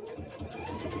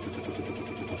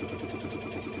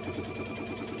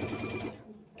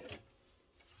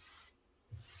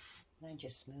 And I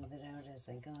just smooth it out as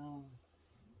I go.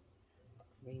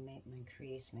 remake my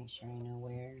crease, make sure I know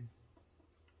where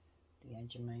the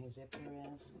edge of my zipper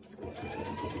is.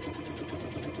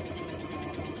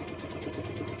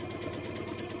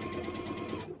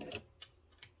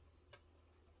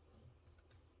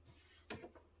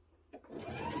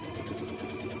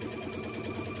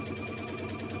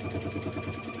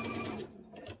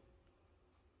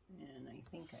 And I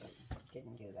think I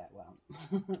didn't do that well.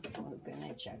 We're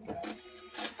gonna check it.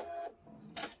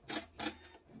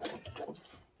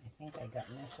 I think I got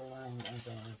misaligned as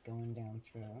I was going down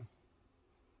through.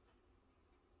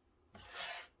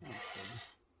 Let's see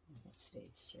if it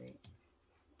stayed straight.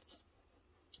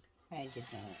 I did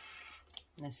not.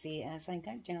 Now see, as I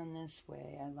got down this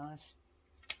way, I lost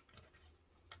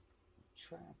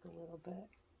track a little bit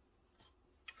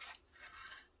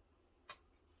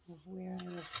of where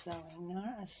I was sewing.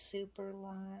 Not a super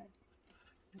lot.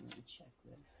 Let me check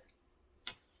this.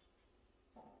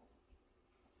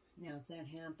 Now, if that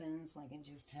happens, like it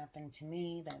just happened to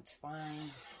me, that's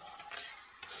fine.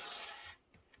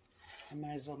 I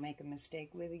might as well make a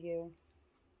mistake with you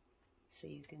so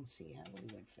you can see how we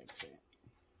would fix it.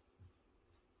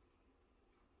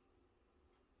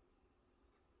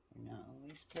 We're not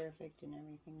always perfect in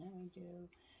everything that we do.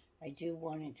 I do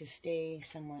want it to stay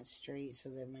somewhat straight so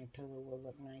that my pillow will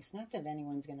look nice. Not that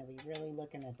anyone's going to be really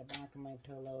looking at the back of my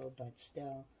pillow, but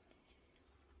still.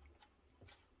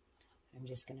 I'm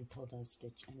just going to pull those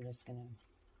stitches. I'm just going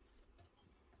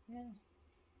to, yeah.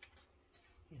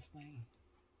 If my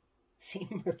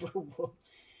seam ripper will,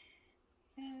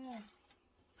 yeah.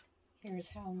 Here's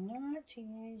how not to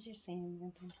use your seam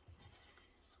ripper.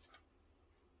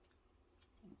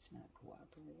 It's not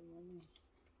cooperating with me.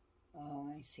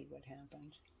 Oh, I see what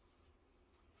happened.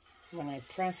 When I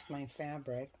pressed my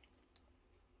fabric,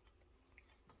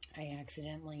 I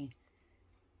accidentally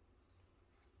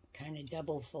kind of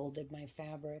double folded my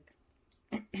fabric.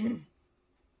 And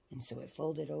so it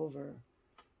folded over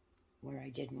where I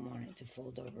didn't want it to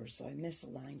fold over. So I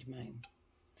misaligned my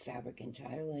fabric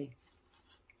entirely.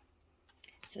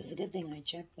 So it's a good thing I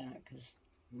checked that because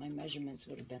my measurements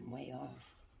would have been way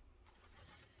off.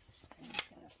 I'm just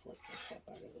going to flip this up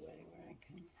out of the way where I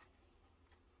can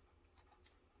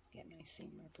get my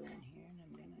seam ripper in here. And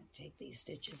I'm going to take these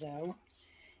stitches out.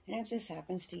 And if this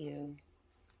happens to you,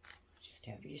 just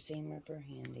have your seam ripper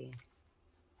handy.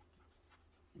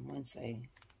 And once I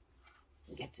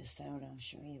get this out, I'll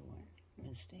show you what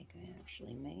mistake I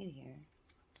actually made here.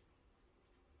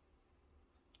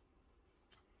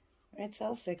 But it's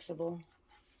all fixable.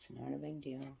 It's not a big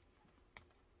deal.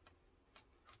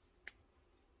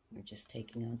 We're just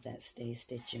taking out that stay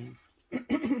stitching.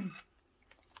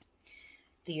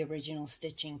 The original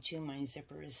stitching to my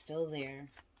zipper is still there.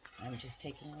 I'm just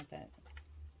taking out that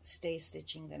stay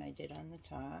stitching that I did on the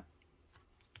top.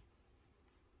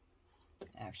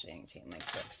 Actually, I can take my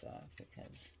clips off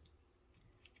because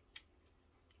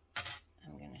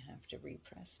I'm going to have to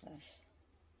repress this.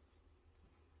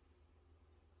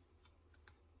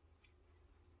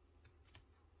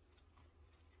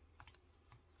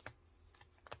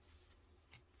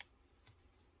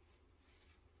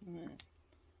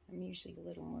 I'm usually a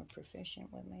little more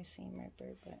proficient with my seam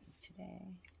ripper, but today,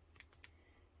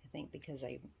 I think because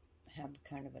I have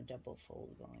kind of a double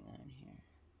fold going on here,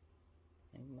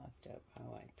 I mucked up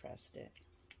how I pressed it.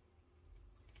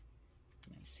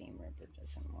 My seam ripper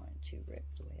doesn't want it to rip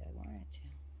the way I want it to.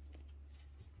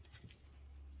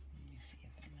 Let me see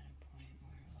if I'm at a point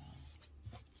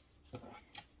where,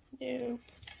 well, nope,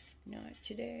 not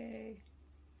today.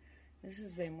 This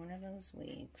has been one of those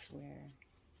weeks where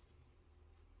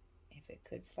if it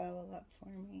could follow up for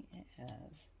me, it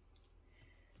has.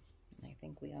 And I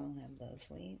think we all have those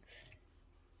weeks.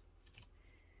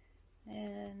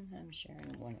 And I'm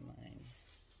sharing one of mine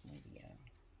with you.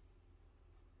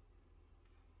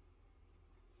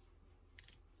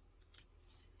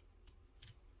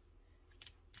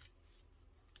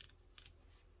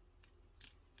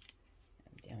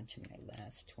 I'm down to my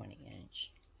last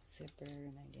 20-inch zipper,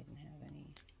 and I didn't have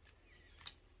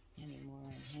any more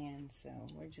on hand, so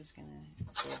we're just gonna,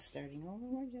 instead of starting over,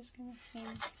 we're just gonna say,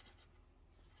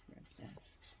 rip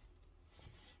this.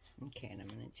 Okay, and I'm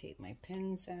gonna take my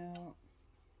pins out,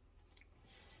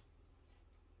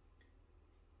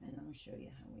 and I'll show you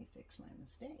how we fix my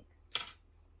mistake.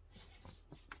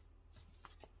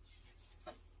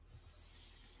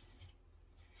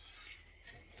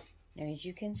 Now, as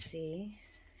you can see,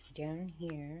 down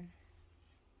here,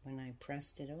 when I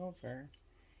pressed it over,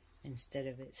 instead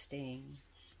of it staying,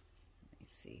 let me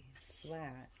see,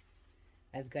 flat,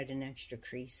 I've got an extra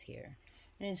crease here.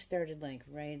 And it started like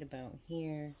right about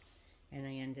here, and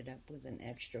I ended up with an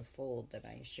extra fold that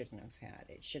I shouldn't have had.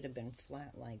 It should have been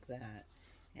flat like that,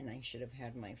 and I should have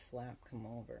had my flap come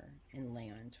over and lay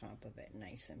on top of it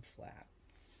nice and flat,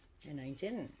 and I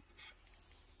didn't.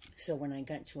 So when I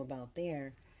got to about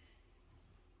there,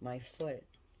 my foot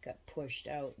got pushed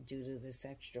out due to this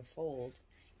extra fold,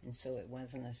 and so it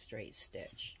wasn't a straight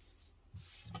stitch.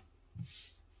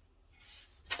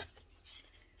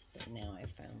 But now I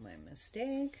found my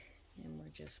mistake, and we're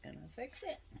just gonna fix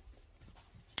it.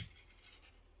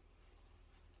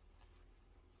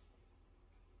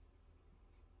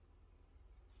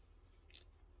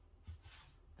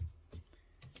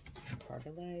 Part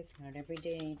of life. Not every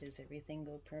day does everything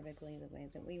go perfectly the way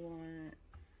that we want.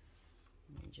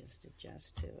 We just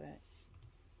adjust to it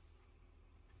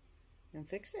and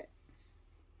fix it.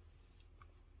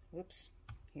 Whoops.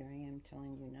 Here I am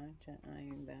telling you not to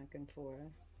iron back and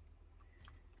forth.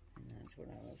 And that's what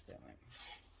I was doing.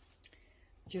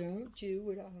 Don't do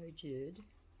what I did. You're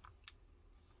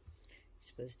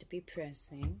supposed to be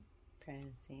pressing,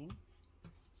 pressing.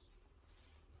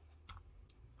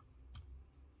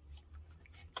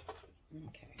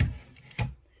 Okay.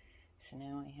 So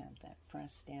now I have that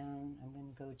pressed down. I'm going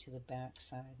to go to the back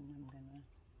side and I'm going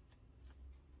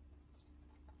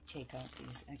to take out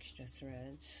these extra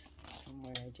threads from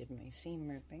where I did my seam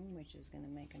ripping, which is going to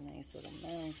make a nice little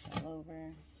mess all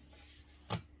over.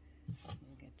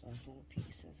 We'll get those little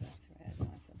pieces of thread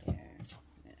off of there.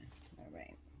 Yeah, all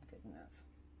right, good enough.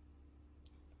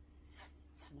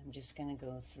 And I'm just going to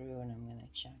go through and I'm going to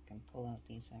check and pull out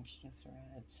these extra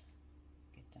threads.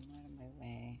 Get them out of my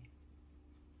way.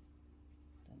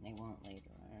 Then they won't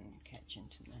later on catch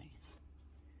into my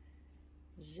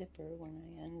zipper when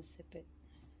I unzip it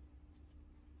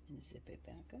and zip it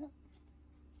back up.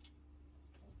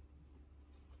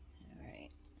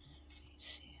 Alright, let me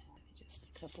see, I'm going to just a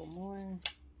couple more.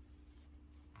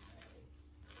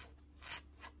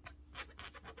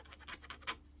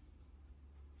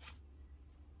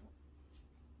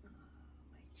 My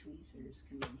tweezers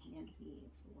come in handy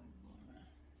if one more.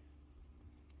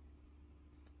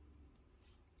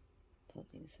 Pull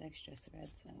these extra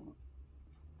threads out.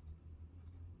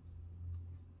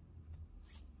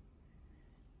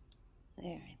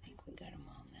 There, I think we got them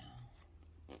all now.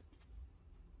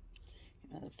 You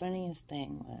know, the funniest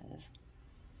thing was,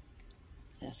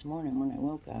 this morning when I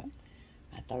woke up,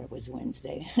 I thought it was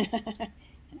Wednesday.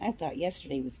 I thought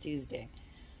yesterday was Tuesday.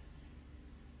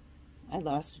 I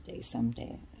lost a day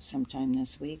sometime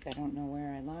this week. I don't know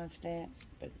where I lost it,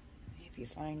 but if you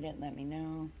find it, let me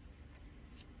know.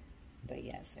 But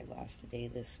yes, I lost a day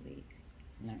this week.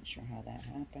 I'm not sure how that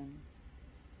happened.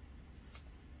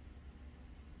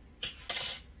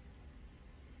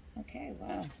 Okay,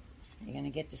 well, you're going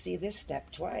to get to see this step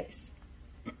twice.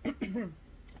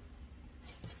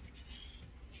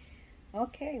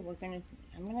 Okay, I'm going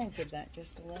to give that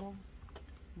just a little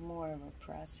more of a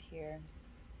press here,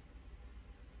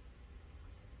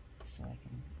 so I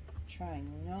can try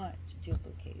not to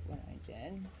duplicate what I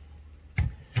did.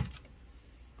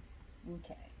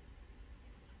 Okay,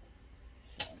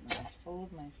 so I'm going to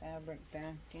fold my fabric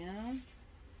back down.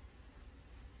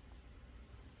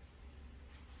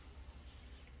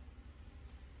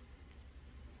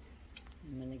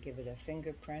 I'm going to give it a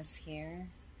finger press here.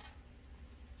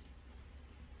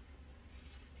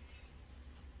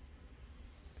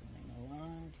 Going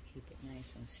along to keep it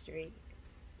nice and straight.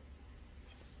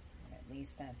 Or at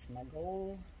least that's my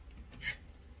goal.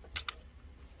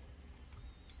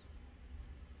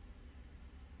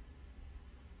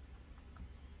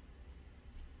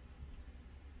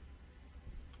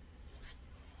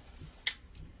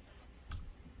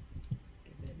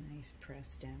 Give it a nice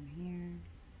press down here.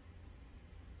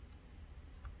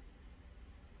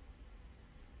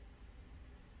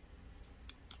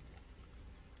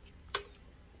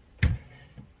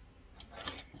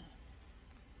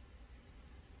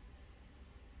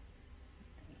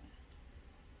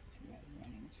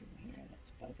 Through here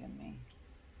that's bugging me.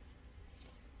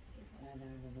 Get that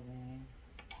out of the way.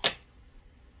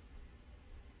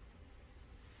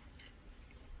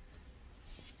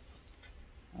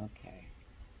 Okay.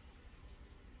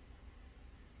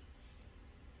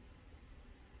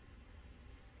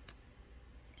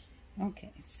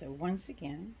 Okay, so once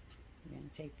again, we're going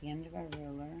to take the end of our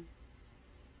ruler.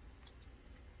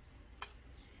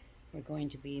 We're going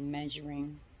to be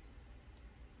measuring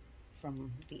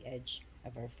from the edge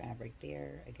of our fabric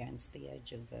there against the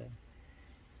edge of the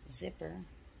zipper,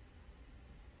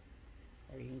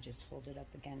 or you can just hold it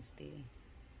up against the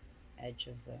edge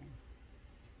of the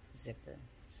zipper,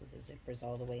 so the zipper's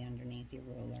all the way underneath your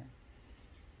ruler.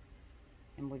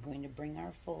 And we're going to bring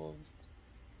our fold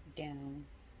down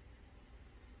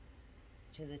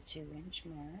to the 2-inch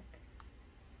mark.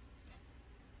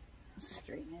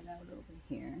 Straighten it out over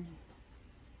here.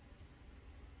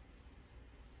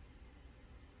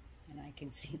 And I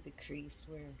can see the crease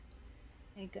where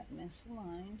it got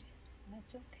misaligned.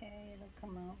 That's okay, it'll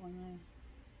come out when I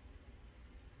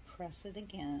press it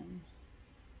again.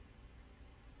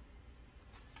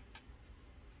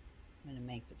 I'm going to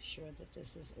make sure that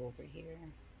this is over here,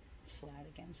 flat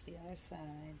against the other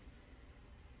side.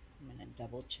 I'm going to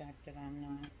double check that I'm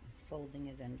not folding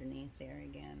it underneath there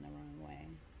again the wrong way.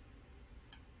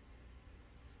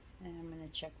 And I'm going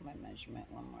to check my measurement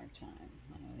one more time.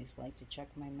 I always like to check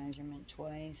my measurement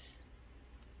twice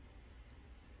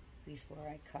before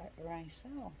I cut or I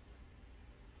sew.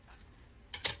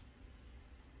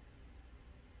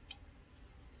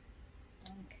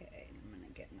 Okay, I'm going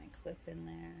to get my clip in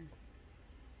there.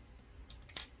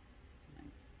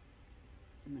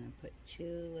 I'm going to put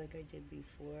 2 like I did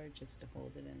before just to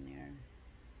hold it in there.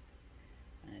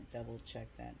 I'm going to double check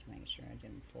that to make sure I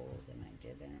didn't fold, and I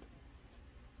didn't.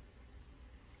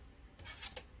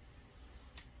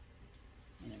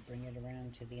 I'm going to bring it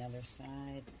around to the other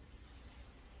side.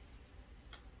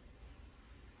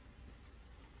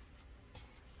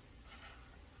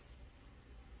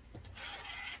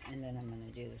 And then I'm going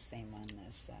to do the same on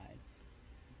this side.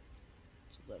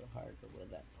 It's a little harder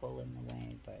with that pull in the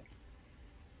way, but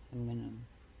I'm going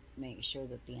to make sure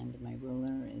that the end of my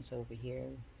ruler is over here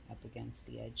up against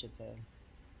the edge of the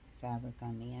fabric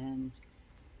on the end.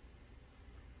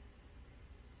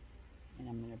 And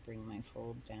I'm going to bring my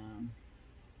fold down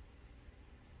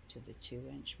to the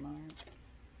 2-inch mark.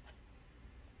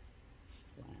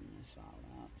 Flatten this all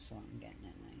out so I'm getting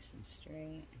it nice and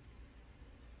straight.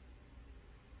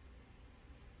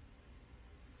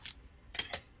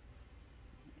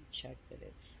 Check that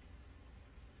it's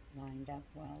lined up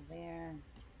well there.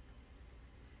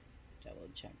 Double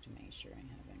check to make sure I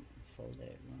haven't folded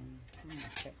it wrong. I'm going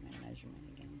to check my measurement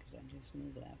again because I just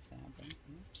moved that fabric.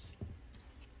 Oops.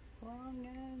 Wrong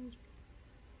end.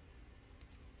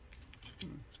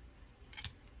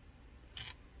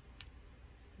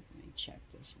 Let me check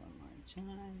this one more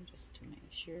time just to make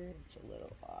sure it's a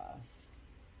little off.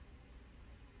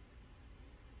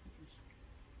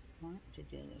 I want to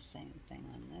do the same thing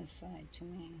on this side to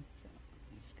me, so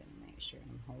I'm just going to make sure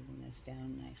I'm holding this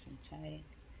down nice and tight.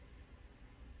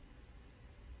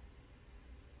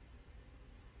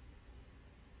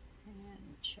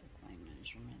 And check my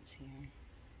measurements here.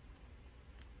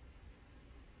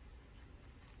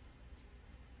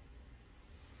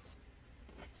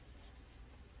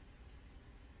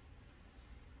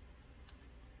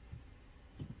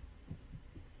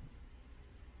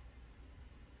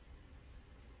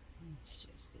 It's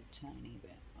just a tiny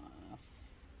bit off.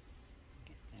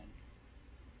 Get that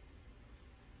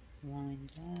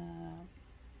lined up.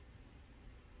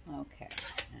 Okay,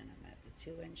 and I'm at the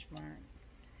 2-inch mark.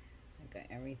 I've got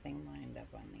everything lined up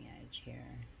on the edge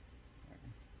here.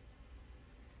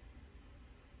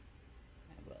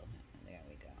 I will, there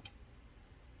we go.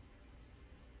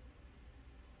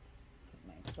 Put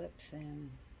my clips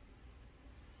in.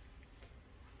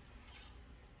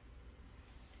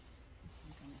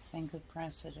 Finger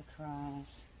press it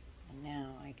across, and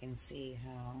now I can see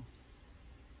how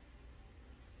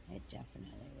it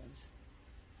definitely was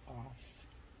off.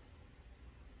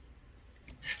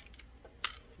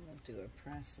 We'll do a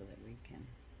press so that we can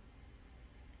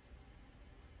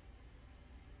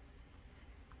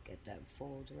get that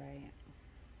fold right.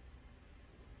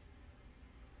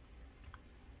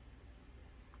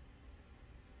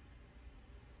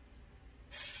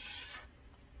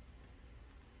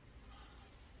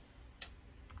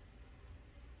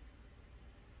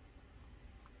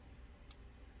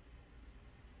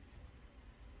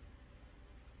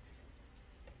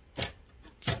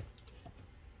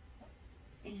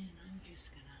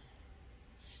 Just gonna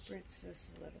spritz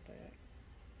this a little bit.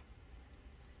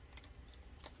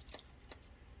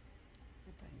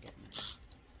 If I can get my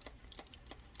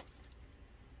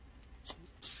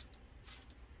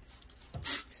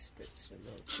spritzed a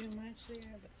little too much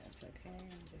there, but that's okay.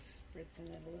 I'm just spritzing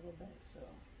it a little bit so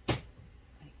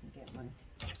I can get my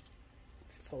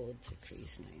fold to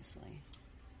crease nicely.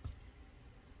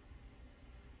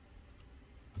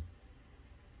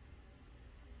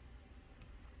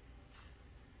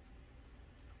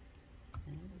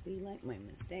 Be like my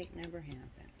mistake never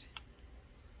happened.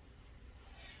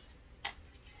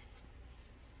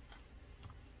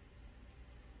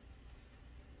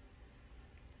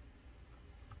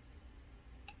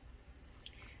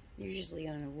 Usually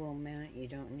on a wool mat you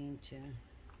don't need to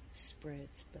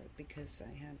spritz, but because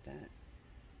I had that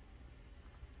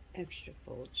extra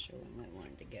fold showing, I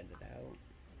wanted to get it out.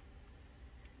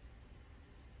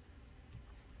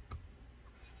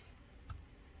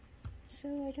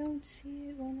 so I don't see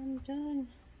it when I'm done.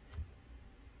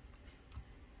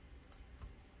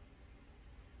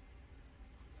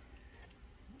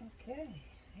 Okay,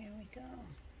 here we go.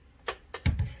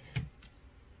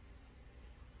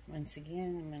 Once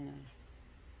again, I'm gonna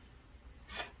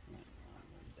move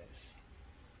this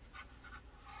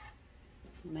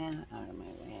mat out of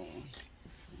my way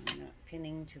so I'm not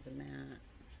pinning to the mat.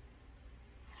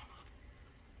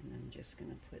 And I'm just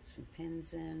gonna put some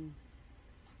pins in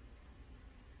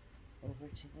over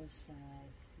to this side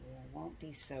where I won't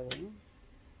be sewing.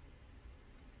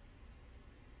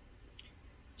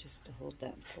 Just to hold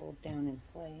that fold down in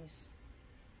place.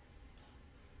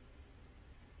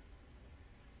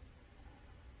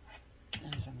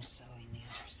 As I'm sewing the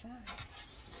other side.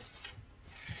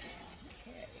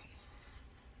 Okay.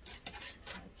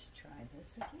 Let's try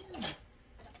this again.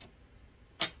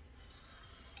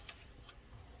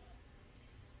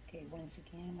 Okay, once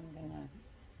again, I'm gonna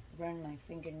run my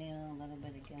fingernail a little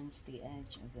bit against the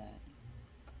edge of that.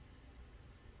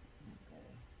 I've got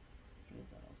a few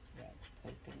little threads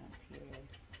poking up here.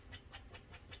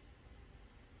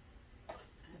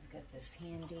 I've got this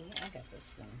handy, I got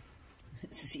this from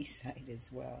Seaside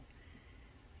as well.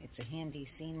 It's a handy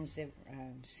seam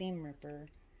ripper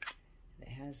that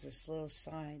has this little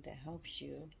side that helps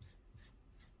you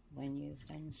when you've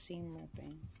done seam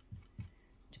ripping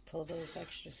to pull those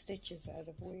extra stitches out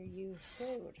of where you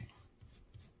sewed.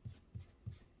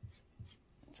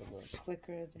 It's a little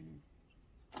quicker than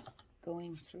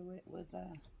going through it with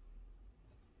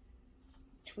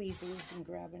tweezers and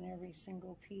grabbing every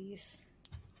single piece.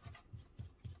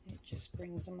 It just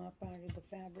brings them up out of the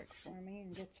fabric for me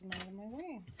and gets them out of my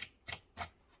way.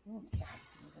 Okay,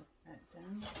 get that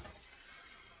done.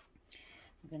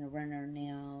 I'm going to run our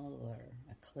nail or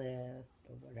a clip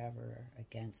or whatever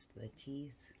against the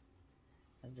teeth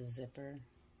of the zipper,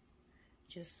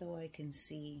 just so I can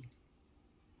see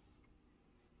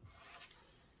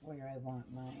where I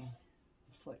want my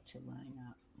foot to line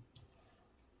up.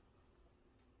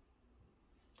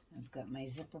 I've got my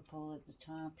zipper pull at the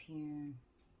top here.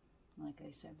 Like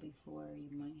I said before,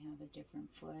 you might have a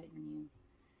different foot and you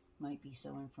might be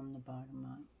sewing from the bottom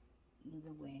up.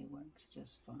 Either way works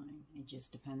just fine. It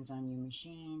just depends on your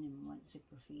machine and what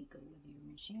zipper feet go with your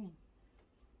machine.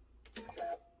 I'm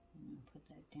going to put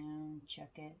that down, check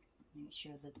it, make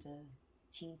sure that the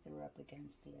teeth are up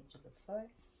against the edge of the foot.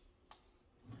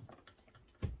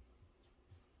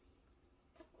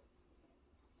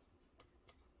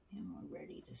 And we're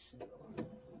ready to sew.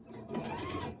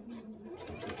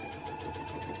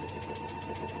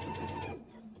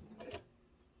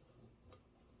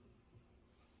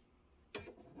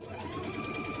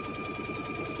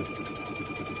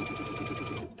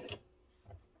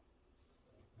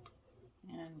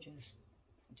 And I'm just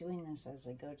doing this as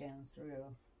I go down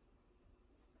through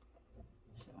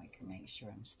so I can make sure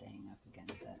I'm staying up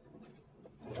against that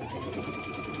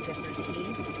zipper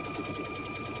teeth.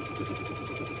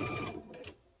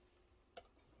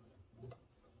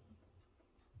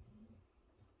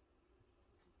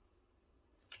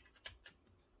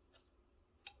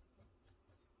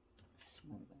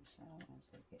 Smooth this out as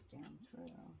I get down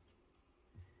through.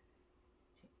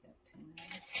 Take that pin out.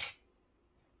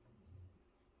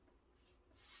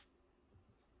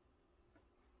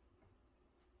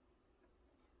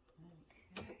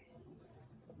 Okay,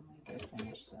 I might get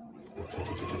finished sewing.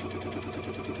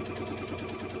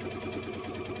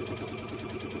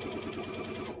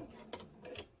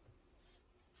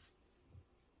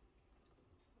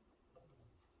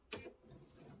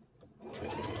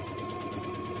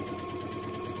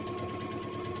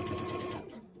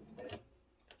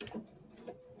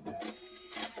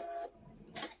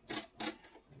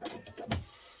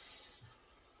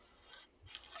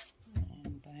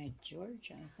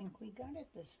 George, I think we got it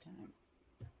this time.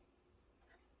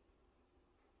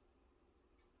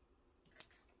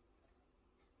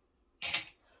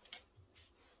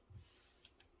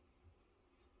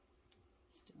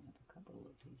 Still have a couple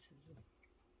of pieces of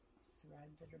thread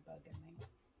that are bugging me.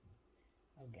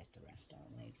 I'll get the rest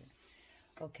out later.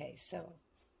 Okay, so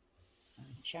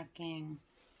I'm checking.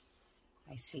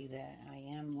 I see that I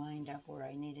am lined up where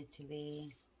I need it to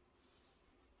be.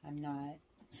 I'm not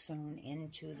sewn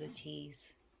into the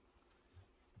teeth.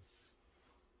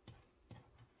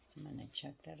 I'm going to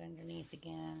check that underneath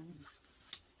again.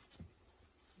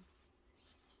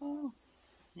 Oh,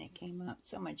 and it came out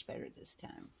so much better this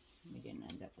time. We didn't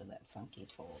end up with that funky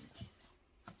fold.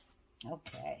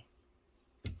 Okay,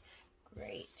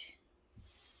 great.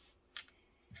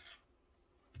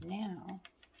 Now,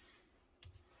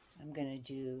 I'm going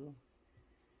to do,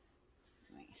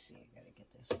 let me see, I got to get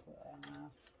this foot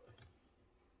off.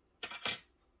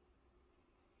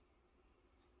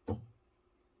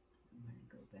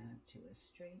 back to a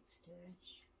straight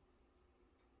stitch.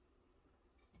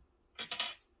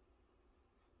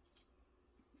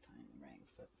 Find the right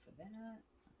foot for that.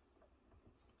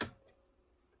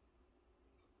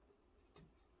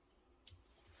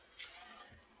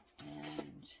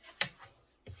 And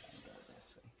go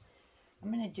this way.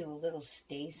 I'm going to do a little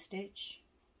stay stitch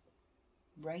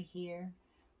right here,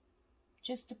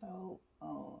 just about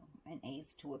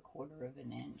 1/8 to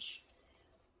 1/4 inch.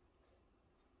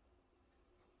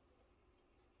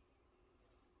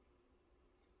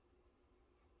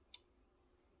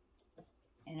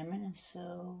 And I'm going to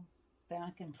sew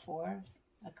back and forth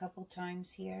a couple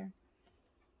times here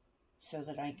so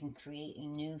that I can create a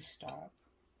new stop,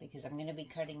 because I'm going to be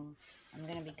cutting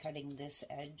this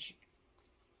edge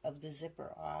of the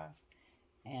zipper off,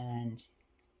 and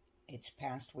it's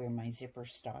past where my zipper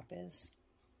stop is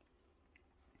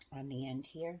on the end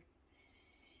here.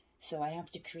 So I have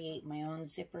to create my own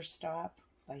zipper stop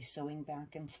by sewing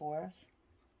back and forth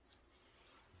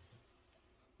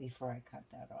before I cut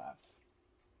that off.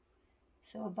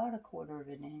 So about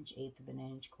 1/4 inch, 1/8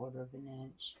 inch, 1/4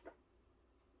 inch.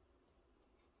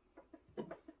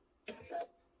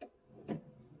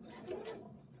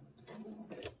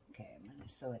 Okay, I'm going to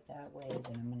sew it that way,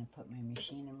 then I'm going to put my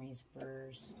machinery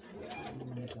zippers, and I'm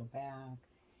going to go back.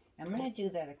 I'm going to do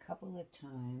that a couple of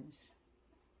times.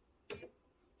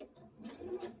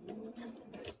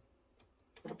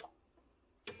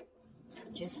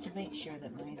 Just to make sure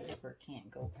that my zipper can't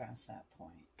go past that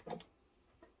point.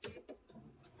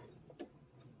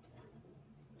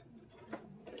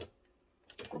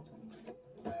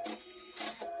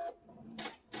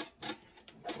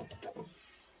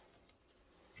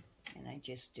 And I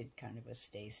just did kind of a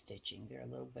stay stitching. They're a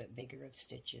little bit bigger of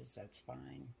stitches, that's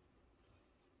fine.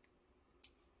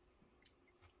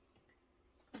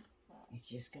 It's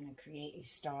just going to create a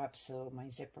stop so my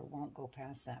zipper won't go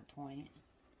past that point.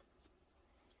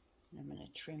 And I'm going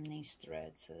to trim these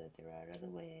threads so that they're out of the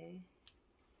way.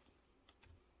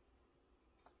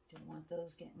 Don't want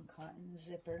those getting caught in the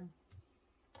zipper.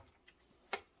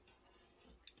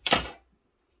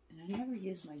 And I never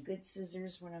use my good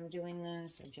scissors when I'm doing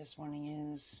this. I just want to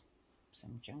use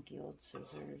some junky old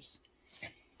scissors.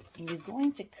 And you're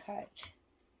going to cut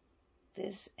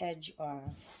this edge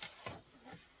off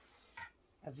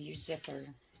of your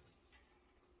zipper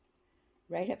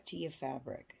right up to your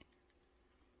fabric.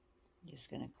 Just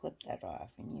going to clip that off,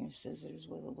 and your scissors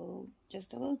with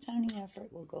just a little tiny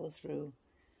effort will go through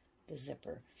the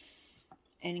zipper.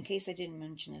 And in case I didn't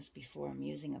mention this before, I'm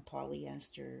using a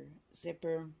polyester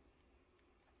zipper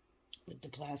with the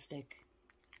plastic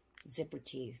zipper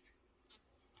teeth.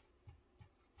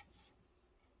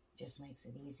 Just makes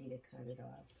it easy to cut it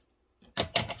off.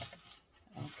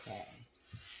 Okay.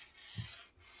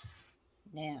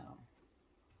 Now,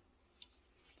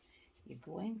 you're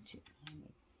going to, let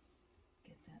me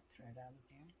get that thread out of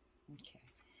there. Okay.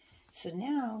 So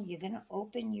now you're going to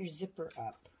open your zipper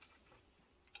up.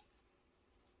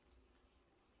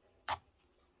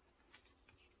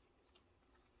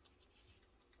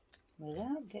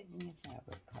 Without getting your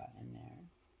fabric caught in there.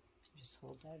 Just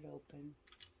hold that open.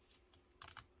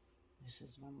 This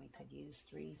is when we could use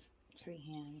three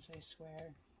hands, I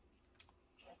swear.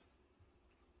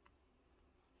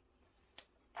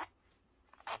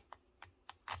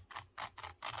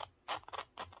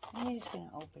 And you're just going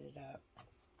to open it up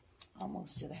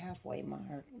almost to the halfway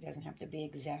mark. It doesn't have to be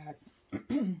exact,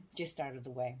 just out of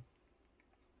the way.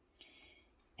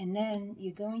 And then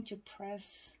you're going to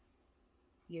press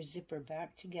your zipper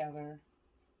back together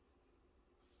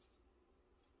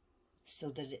so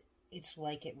that it's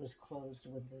like it was closed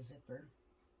with the zipper.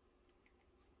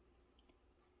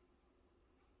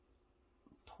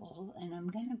 Pull, and I'm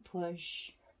going to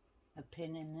push a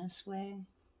pin in this way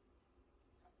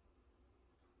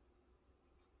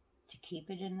to keep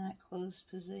it in that closed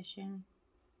position.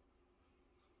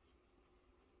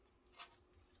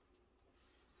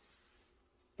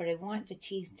 But I want the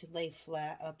teeth to lay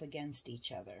flat up against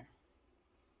each other,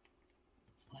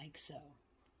 like so.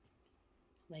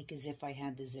 Like as if I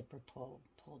had the zipper pulled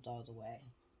all the way.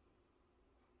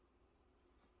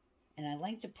 And I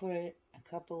like to put a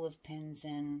couple of pins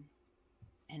in,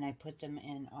 and I put them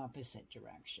in opposite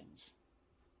directions.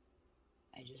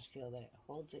 I just feel that it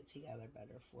holds it together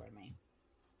better for me.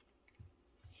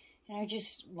 And I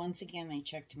just, once again, I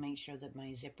check to make sure that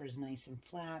my zipper is nice and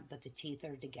flat, but the teeth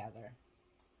are together.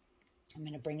 I'm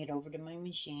going to bring it over to my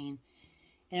machine,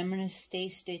 and I'm going to stay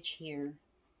stitch here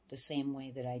the same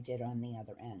way that I did on the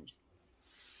other end.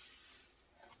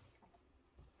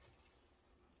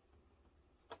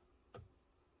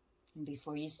 And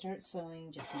before you start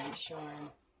sewing, just make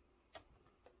sure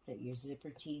that your zipper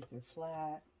teeth are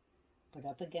flat, but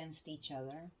up against each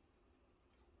other.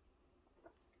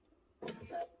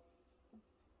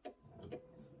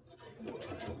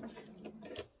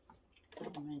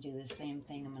 I'm going to do the same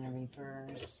thing. I'm going to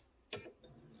reverse.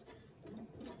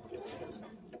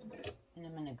 And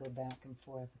I'm going to go back and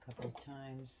forth a couple of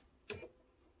times.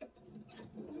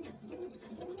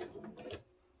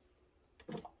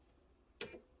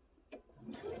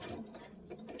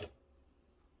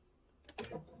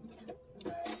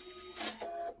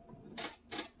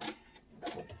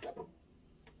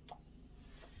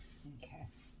 Okay.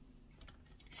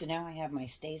 So now I have my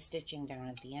stay stitching down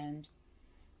at the end.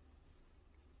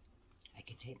 I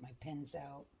can take my pins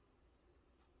out.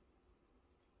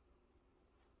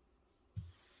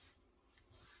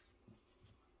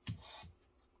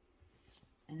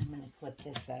 And I'm going to clip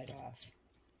this side off.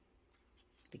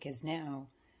 Because now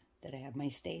that I have my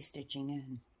stay stitching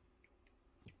in,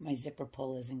 my zipper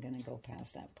pull isn't going to go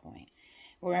past that point.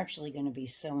 We're actually going to be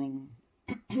sewing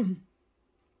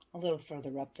a little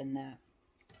further up than that.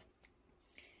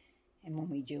 And when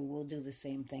we do, we'll do the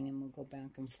same thing and we'll go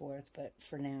back and forth. But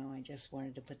for now, I just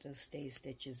wanted to put those stay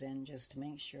stitches in just to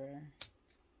make sure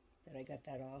that I got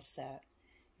that all set.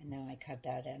 And now I cut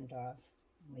that end off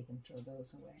and we can throw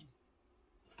those away.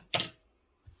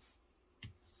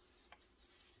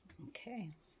 Okay,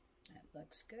 that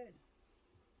looks good.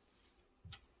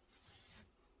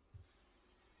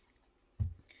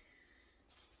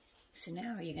 So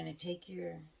now you're going to take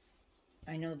your,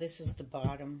 I know this is the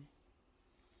bottom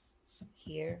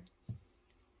here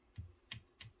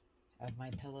of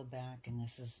my pillow back, and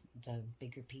this is the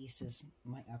bigger piece is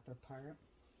my upper part.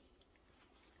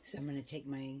 So I'm going to take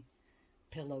my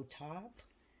pillow top,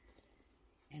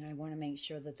 and I want to make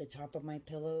sure that the top of my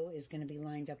pillow is going to be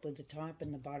lined up with the top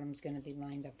and the bottom is going to be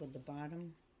lined up with the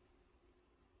bottom.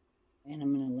 And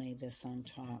I'm going to lay this on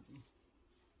top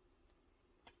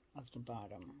of the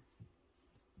bottom.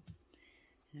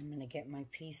 And I'm going to get my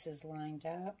pieces lined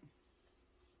up.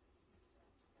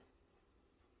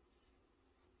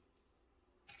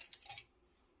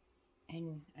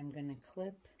 And I'm going to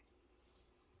clip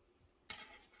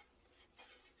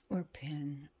or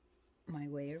pin my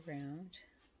way around.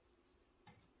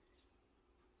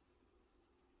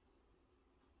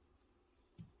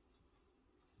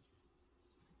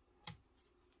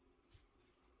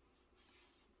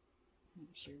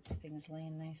 Make sure everything is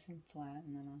laying nice and flat,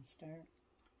 and then I'll start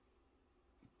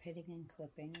pinning and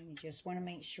clipping. And you just want to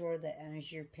make sure that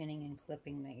as you're pinning and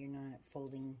clipping that you're not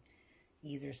folding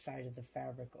either side of the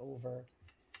fabric over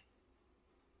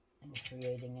and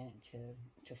creating it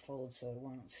to fold so it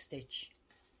won't stitch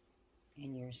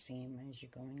in your seam as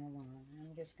you're going along.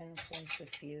 I'm just going to place a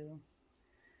few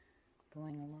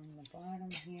going along the bottom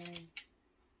here.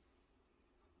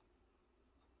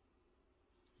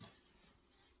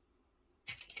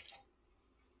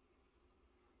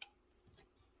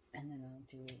 And then I'll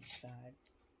do each side.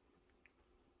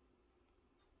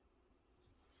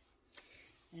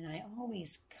 And I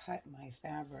always cut my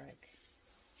fabric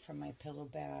from my pillow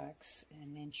backs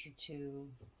an inch or two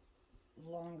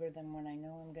longer than when I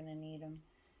know I'm going to need them.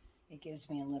 It gives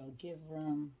me a little give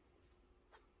room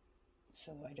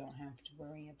so I don't have to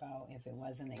worry about if it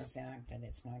wasn't exact that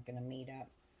it's not going to meet up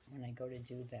when I go to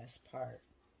do this part.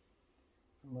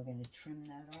 And we're going to trim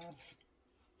that off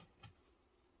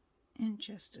in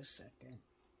just a second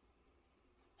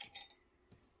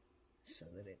so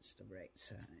that it's the right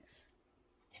size.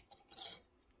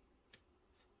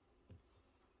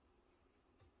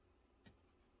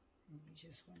 And you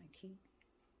just want to keep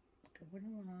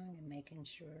going along and making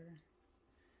sure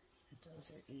that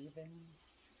those are even.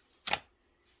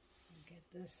 And get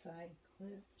this side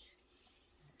clipped.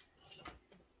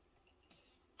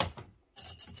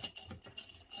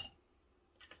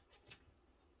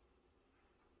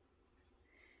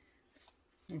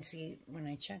 And see, when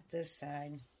I check this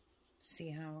side, see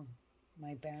how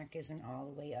my back isn't all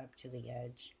the way up to the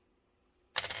edge?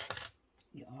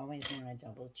 You always want to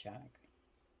double check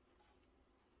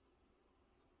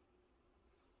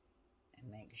and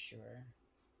make sure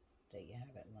that you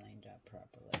have it lined up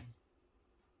properly.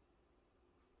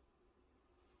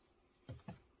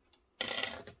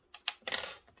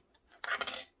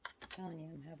 I'm telling you,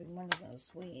 I'm having one of those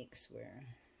weeks where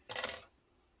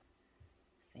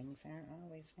things aren't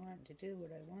always wanting to do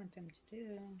what I want them to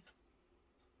do.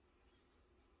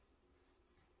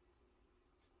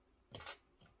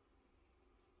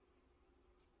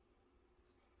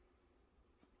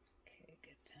 Okay,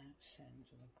 get that set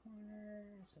into the corner.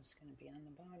 So it's going to be on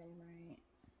the bottom right.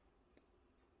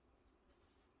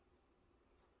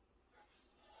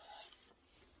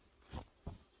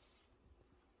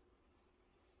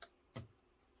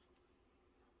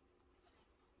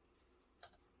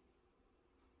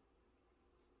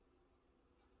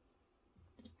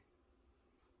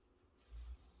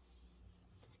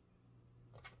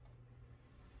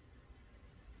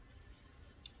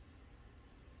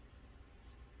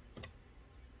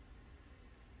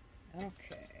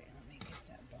 Okay, let me get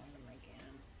that bottom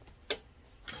again.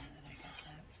 Now that I got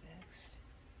that fixed.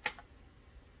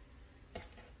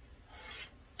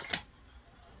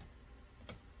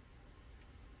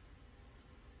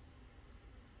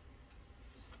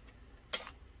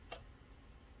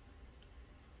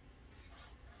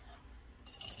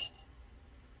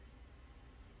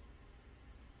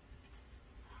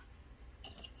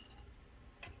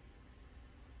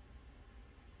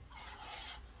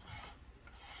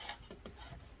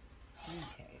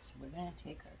 Okay, so we're going to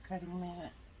take our cutting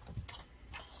mat,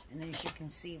 and as you can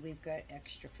see, we've got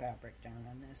extra fabric down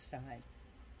on this side,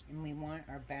 and we want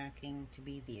our backing to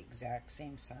be the exact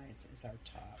same size as our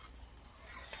top.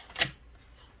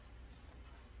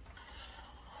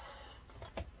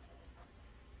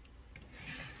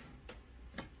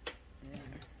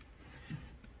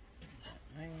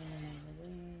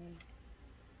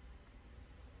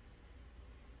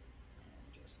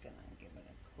 Gonna give it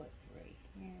a clip right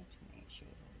here to make sure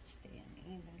that it's staying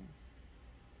even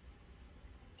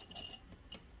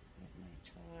with my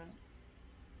top.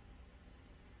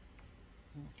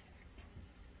 Okay.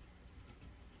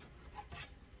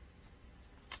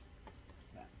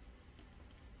 Well,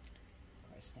 of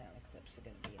course now the clips are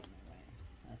going to be in my way.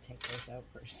 I'll take those out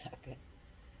for a second.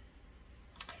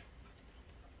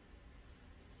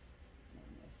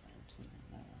 And this onto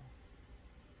my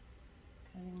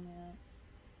cutting mat.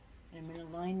 I'm going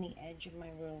to line the edge of my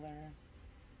ruler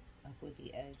up with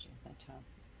the edge of the top.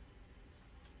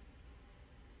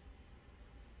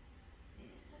 And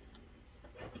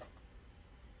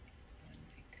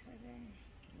my cutter.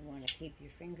 You want to keep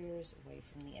your fingers away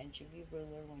from the edge of your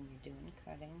ruler when you're doing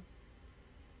cutting.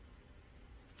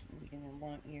 You're going to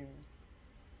want your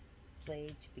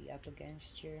blade to be up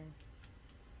against your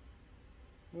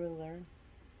ruler.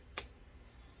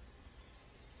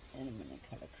 And I'm going to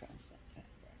cut across that fabric.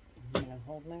 I'm going to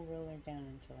hold my ruler down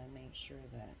until I make sure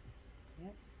that,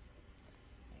 yep,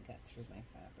 I got through my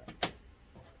fabric.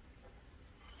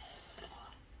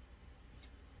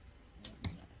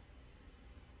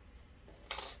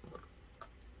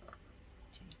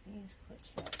 Take these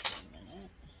clips out for a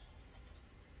minute.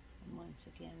 And once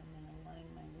again, I'm going to line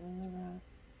my ruler up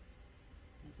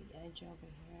with the edge over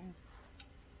here.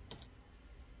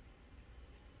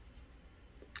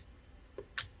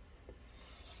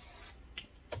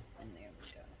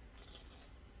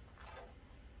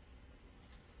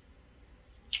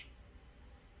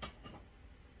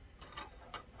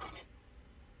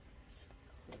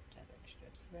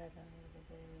 Thread out of the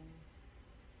way.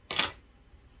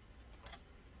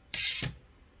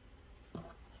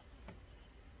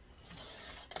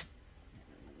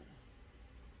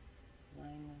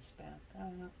 Line this back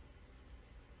up.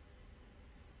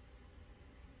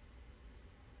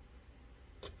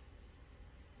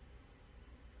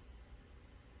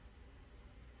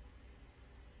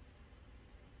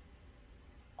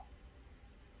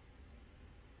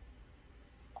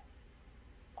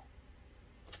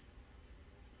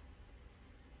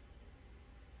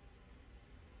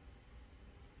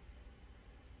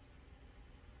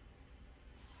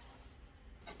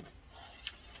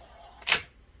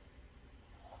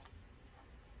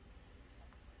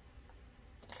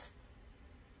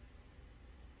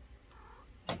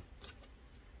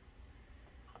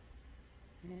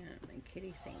 Yeah, my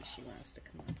kitty thinks she wants to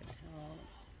come up and help.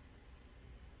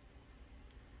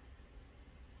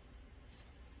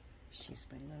 She's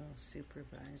my little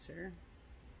supervisor.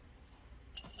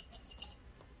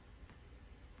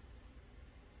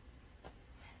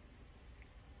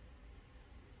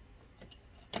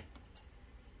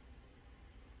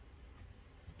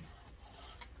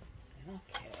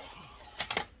 Okay.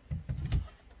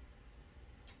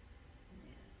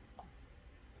 Yeah.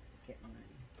 Get my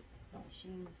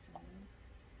machine set up.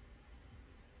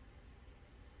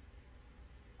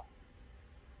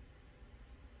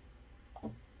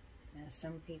 Now,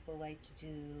 some people like to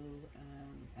do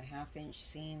a 1/2 inch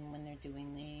seam when they're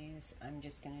doing these. I'm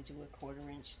just going to do a 1/4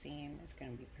 inch seam. It's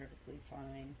going to be perfectly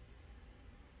fine.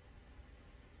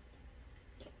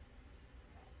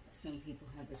 Some people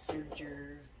have a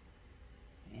serger,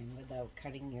 and without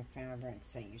cutting your fabric,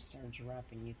 set your serger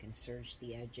up and you can serge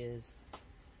the edges.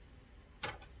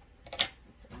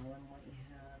 It's all in what you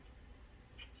have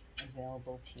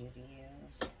available to you to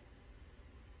use.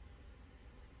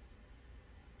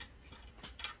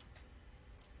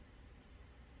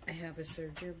 I have a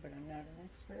serger, but I'm not an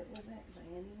expert with it by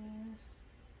any means.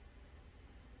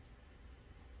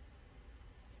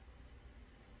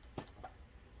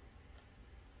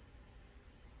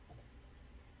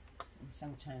 And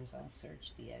sometimes I'll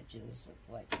serge the edges of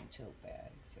like my tote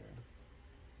bags or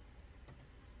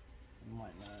and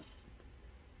whatnot.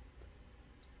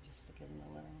 to give them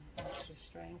a little extra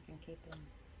strength and keep them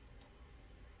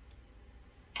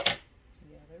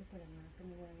together, but I'm not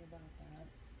going to worry about that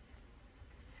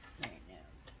right now.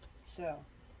 So,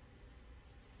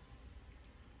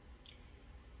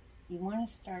 you want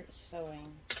to start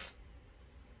sewing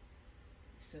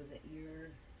so that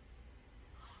you're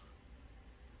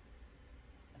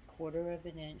a 1/4 of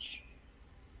an inch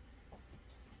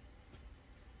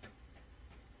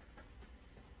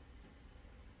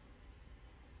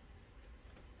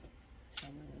so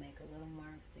I'm going to make a little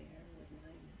mark there with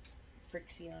my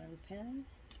Frixion pen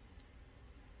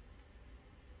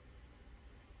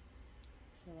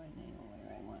so I know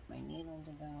where I want my needle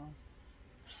to go.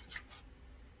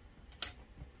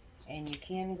 And you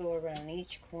can go around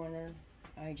each corner.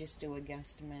 I just do a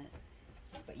guesstimate,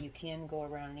 but you can go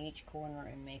around each corner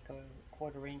and make a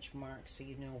 1/4 inch mark so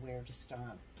you know where to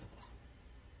stop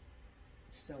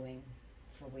sewing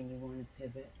for when you want to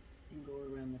pivot and go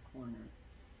around the corner.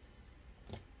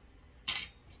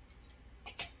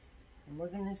 And we're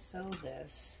going to sew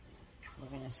this. We're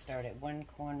going to start at one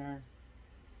corner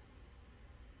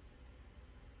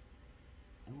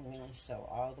and we're going to sew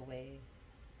all the way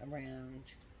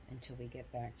around until we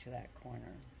get back to that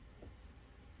corner.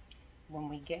 When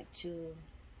we get to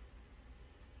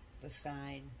the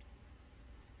side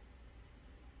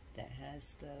that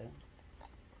has the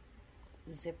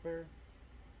zipper,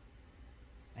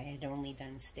 I had only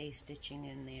done stay stitching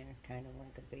in there, kind of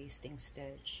like a basting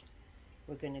stitch.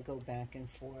 We're going to go back and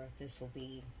forth. This will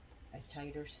be a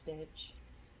tighter stitch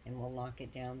and we'll lock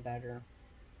it down better.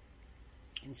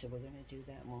 And so we're going to do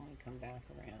that when we come back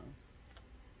around.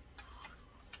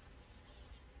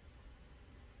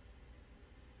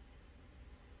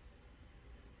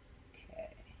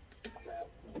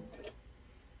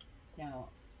 Now,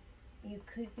 you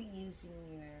could be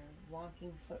using your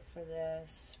walking foot for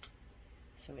this,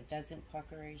 so it doesn't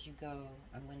pucker as you go.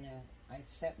 I've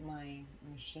set my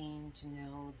machine to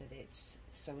know that it's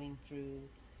sewing through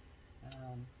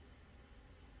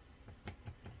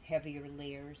heavier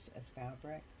layers of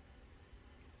fabric.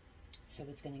 So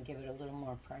it's going to give it a little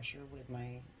more pressure with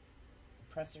my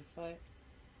presser foot.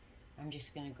 I'm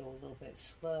just going to go a little bit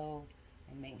slow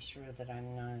and make sure that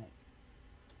I'm not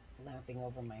lapping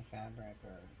over my fabric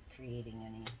or creating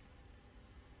any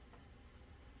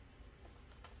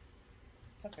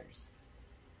puckers.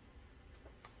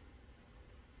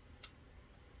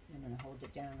 I'm going to hold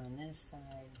it down on this side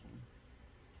and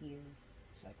here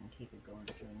so I can keep it going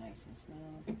through nice and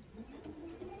smooth.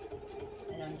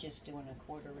 And I'm just doing a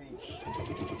 1/4 inch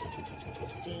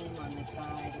seam on the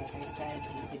side. Like I said,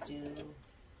 you could do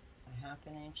a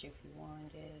 1/2 inch if you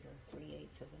wanted, or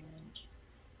 3/8 of an inch.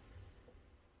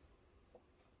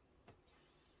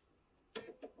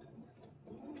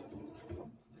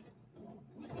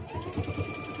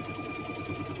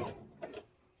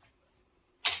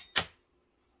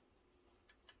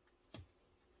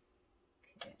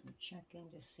 Checking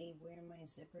to see where my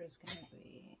zipper is going to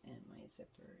be, and my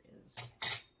zipper is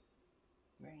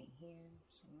right here,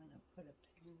 so I'm going to put a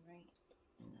pin right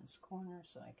in this corner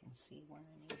so I can see where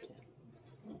I need to.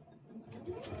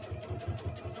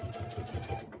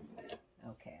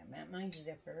 Okay, I'm at my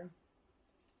zipper.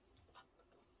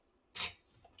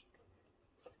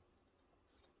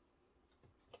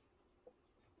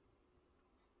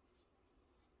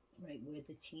 Right where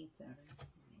the teeth are.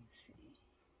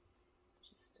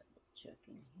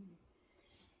 Checking here.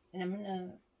 And I'm going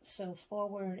to sew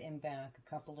forward and back a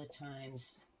couple of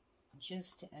times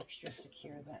just to extra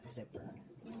secure that zipper.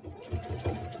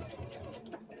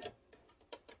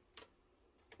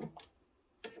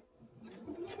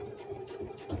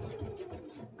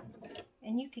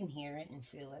 And you can hear it and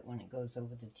feel it when it goes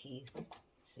over the teeth,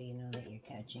 so you know that you're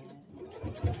catching it.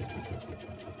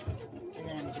 And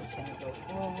then I'm just going to go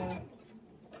forward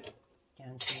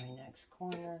down to my next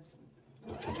corner.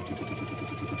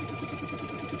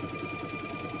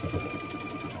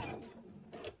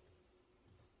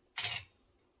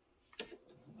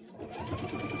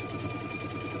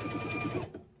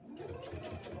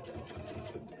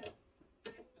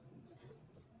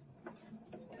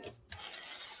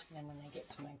 Then when I get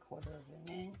to my 1/4 of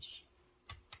an inch,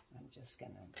 I'm just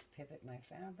going to pivot my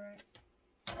fabric.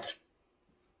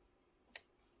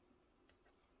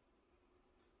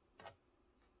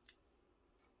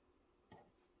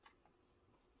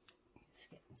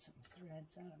 Getting some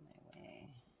threads out of my way.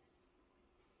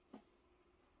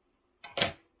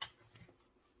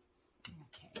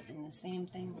 Okay, and the same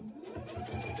thing,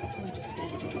 we're just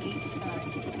going to do each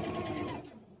side.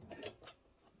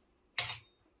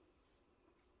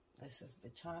 This is the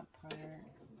top part.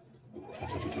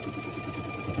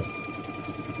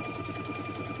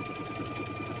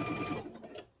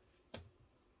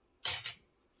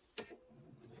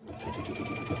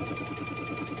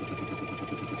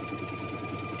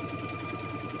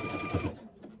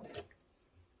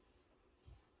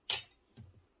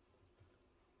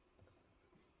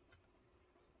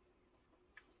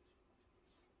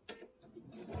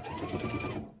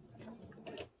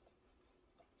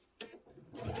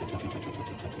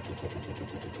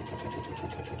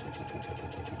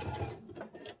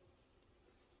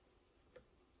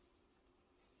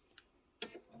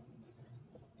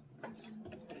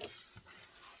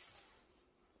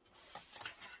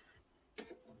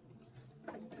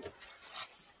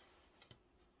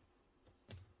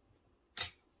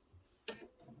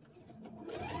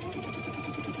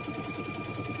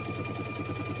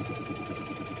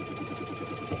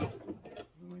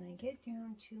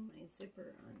 to my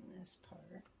zipper on this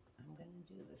part, I'm going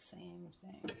to do the same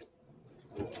thing.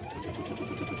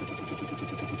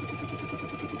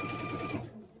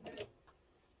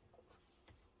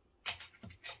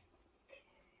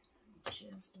 Okay,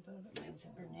 I'm just about at my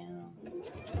zipper now.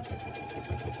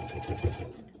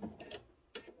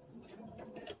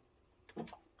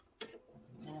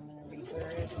 And I'm going to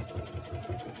reverse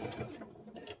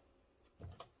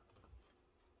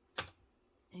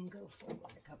and go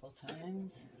forward a couple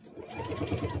times.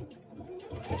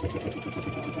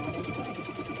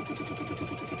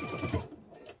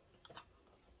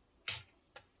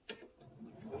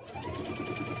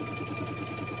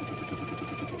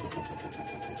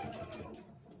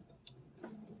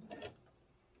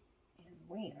 And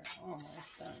we are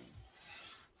almost done.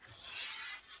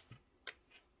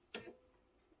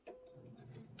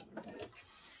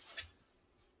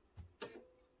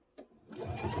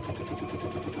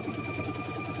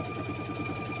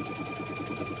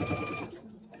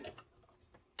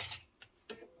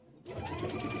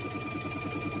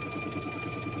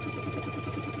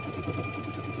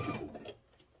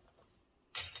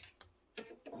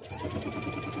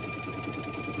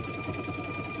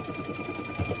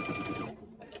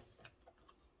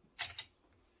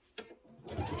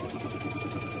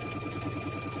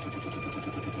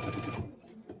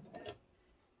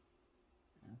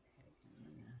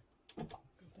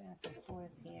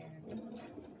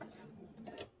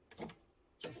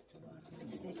 Just to lock my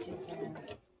stitches in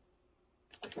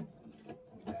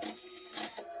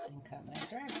and cut my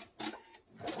thread.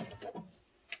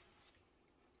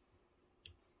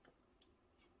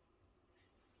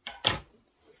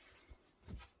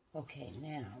 Okay,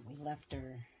 now we left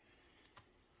our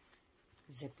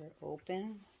zipper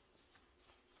open.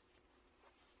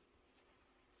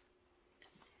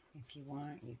 If you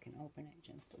want, you can open it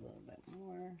just a little bit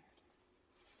more.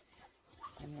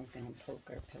 And we're going to poke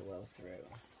our pillow through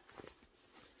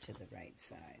to the right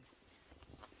side.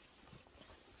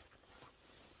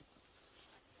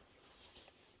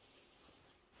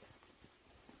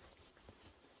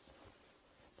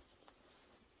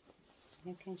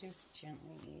 You can just gently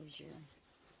ease your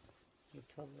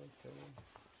pillow through.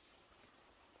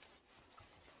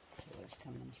 So it's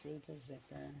coming through the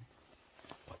zipper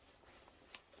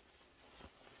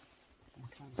and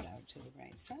comes out to the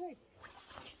right side.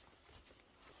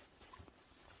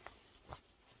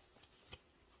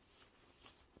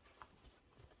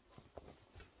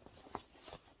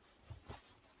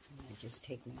 Just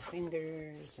take my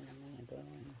fingers and I'm going to go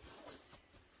and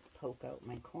poke out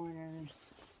my corners.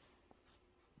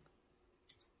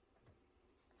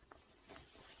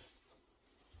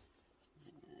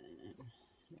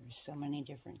 And there's so many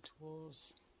different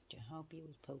tools to help you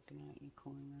with poking out your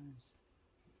corners.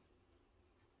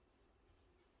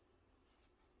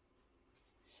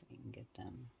 So you can get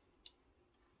them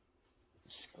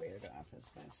squared off as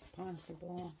best as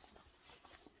possible.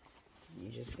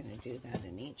 You're just going to do that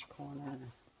in each corner.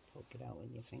 Poke it out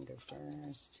with your finger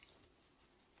first,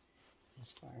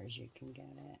 as far as you can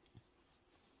get it.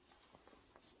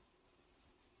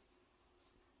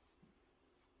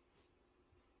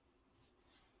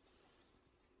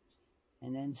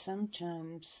 And then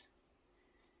sometimes,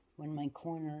 when my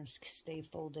corners stay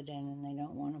folded in and they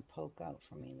don't want to poke out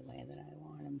for me the way that I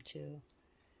want them to,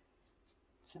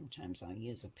 sometimes I'll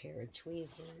use a pair of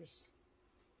tweezers.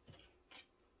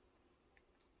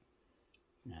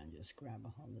 Now just grab a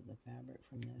hold of the fabric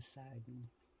from this side and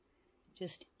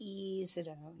just ease it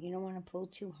out. You don't want to pull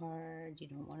too hard. You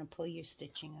don't want to pull your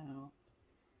stitching out.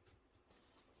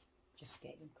 Just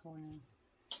get your corner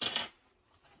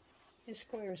as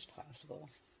square as possible.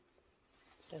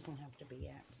 Doesn't have to be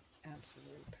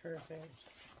absolutely perfect.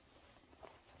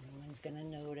 No one's going to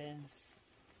notice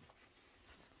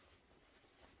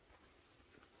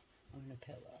on a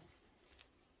pillow.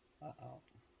 Uh-oh.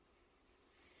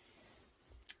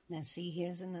 Now see,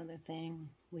 here's another thing.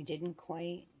 We didn't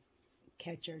quite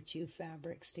catch our two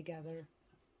fabrics together.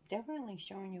 Definitely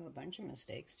showing you a bunch of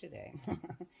mistakes today.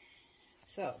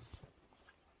 So,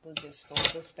 we'll just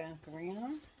fold this back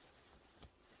around.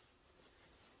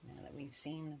 Now that we've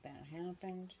seen that that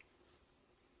happened.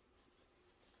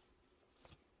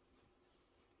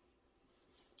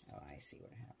 Oh, I see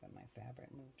what happened. My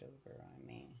fabric moved over on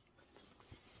me.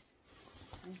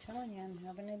 I'm telling you, I'm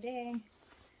having a day.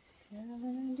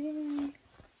 Having a day.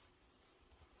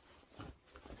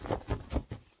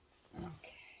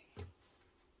 Okay.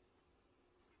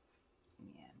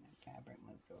 Yeah, my fabric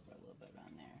moved over a little bit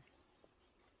on there.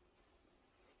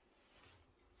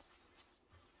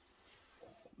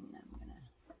 And I'm gonna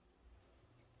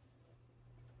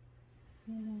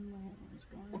get on where it was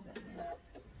going, but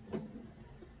yeah.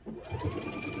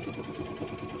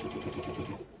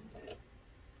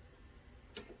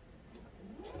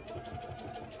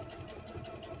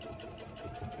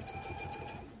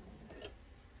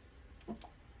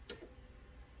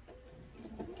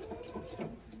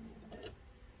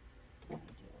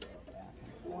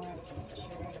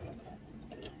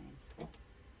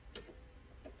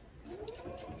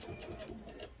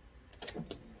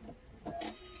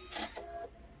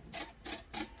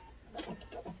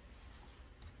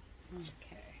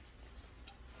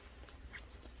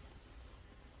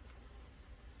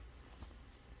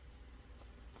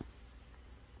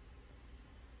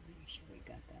 We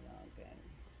got that all good.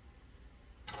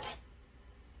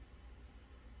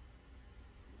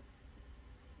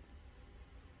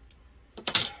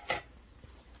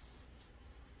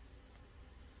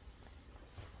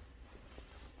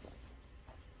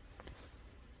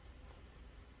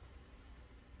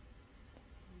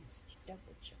 Just double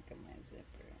checking my zipper.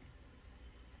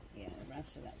 Yeah, the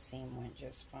rest of that seam went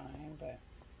just fine, but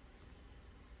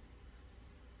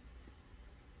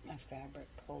my fabric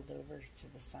pulled over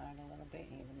to the side a little bit,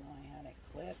 even though I had it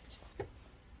clipped.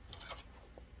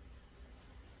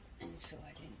 And so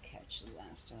I didn't catch the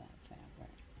last of that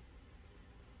fabric.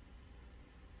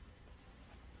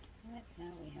 But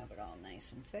now we have it all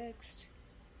nice and fixed.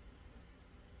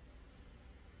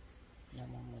 No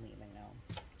one will even know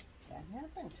that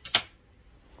happened.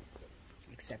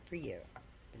 Except for you.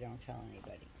 But don't tell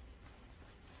anybody.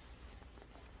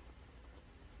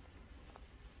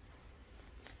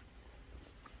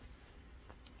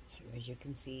 So as you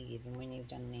can see, even when you've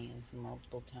done these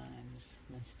multiple times,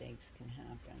 mistakes can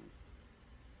happen.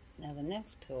 Now the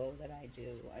next pillow that I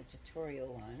do a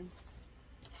tutorial on,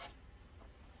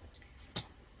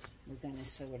 we're going to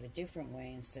sew it a different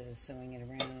way. Instead of sewing it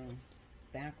around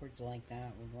backwards like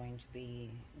that, we're going to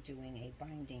be doing a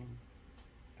binding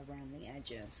around the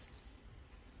edges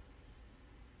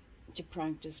to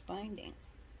practice binding,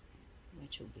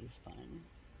 which will be fun.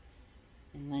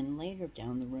 And then later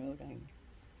down the road, I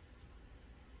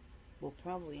will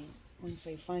probably, once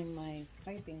I find my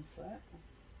piping foot,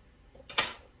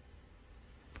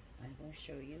 I will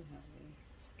show you how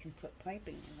we can put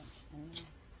piping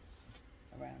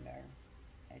around our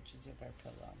edges of our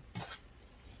pillow.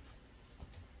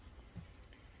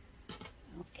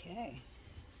 Okay.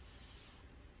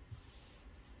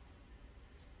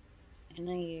 And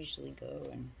I usually go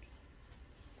and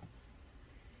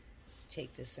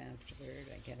take this afterward.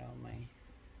 I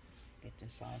get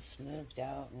this all smoothed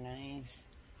out nice,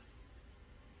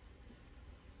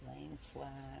 laying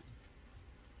flat,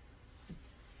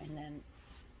 and then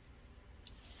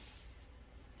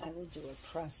I will do a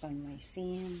press on my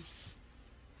seams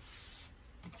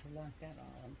to lock that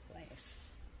all in place.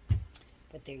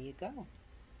 But there you go.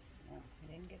 Oh,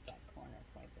 I didn't get that corner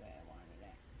quite the way I wanted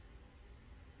it.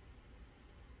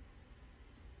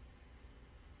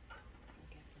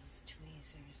 I'll get those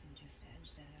tweezers and just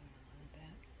edge that out a little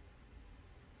bit.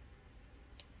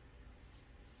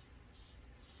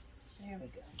 There we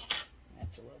go.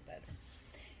 That's a little better.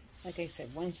 Like I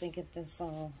said, once I get this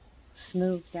all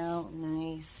smoothed out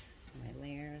nice, my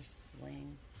layers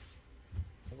laying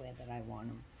the way that I want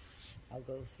them, I'll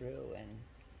go through and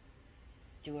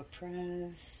do a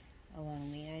press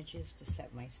along the edges to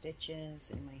set my stitches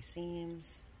and my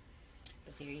seams.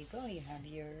 But there you go, you have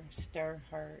your Star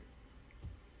Heart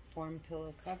form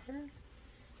pillow cover.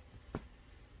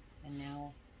 And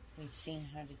now we've seen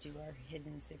how to do our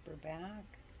hidden zipper back.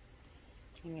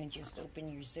 You can just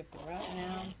open your zipper up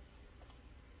now,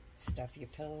 stuff your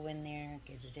pillow in there,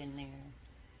 get it in there,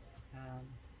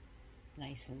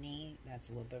 nice and neat. That's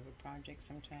a little bit of a project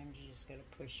sometimes. You just got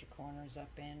to push your corners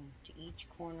up in to each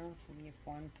corner from your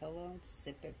form pillow,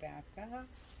 zip it back up.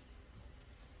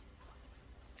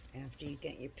 After you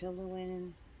get your pillow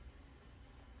in,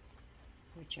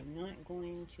 which I'm not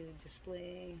going to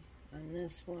display on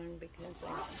this one because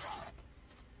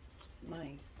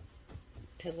my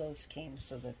pillows came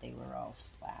so that they were all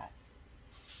flat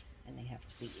and they have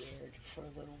to be aired for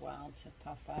a little while to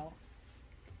puff out.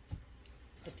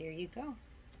 But there you go.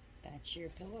 That's your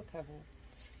pillow cover.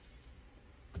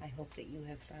 I hope that you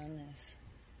have found this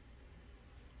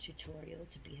tutorial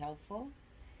to be helpful.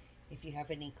 If you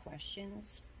have any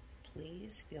questions,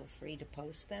 please feel free to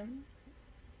post them.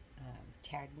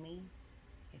 Tag me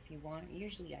if you want.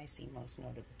 Usually I see most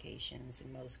notifications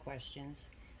and most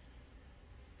questions,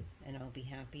 and I'll be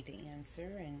happy to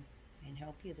answer and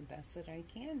help you the best that I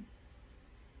can.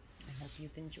 I hope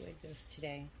you've enjoyed this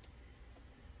today.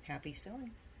 Happy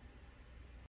sewing.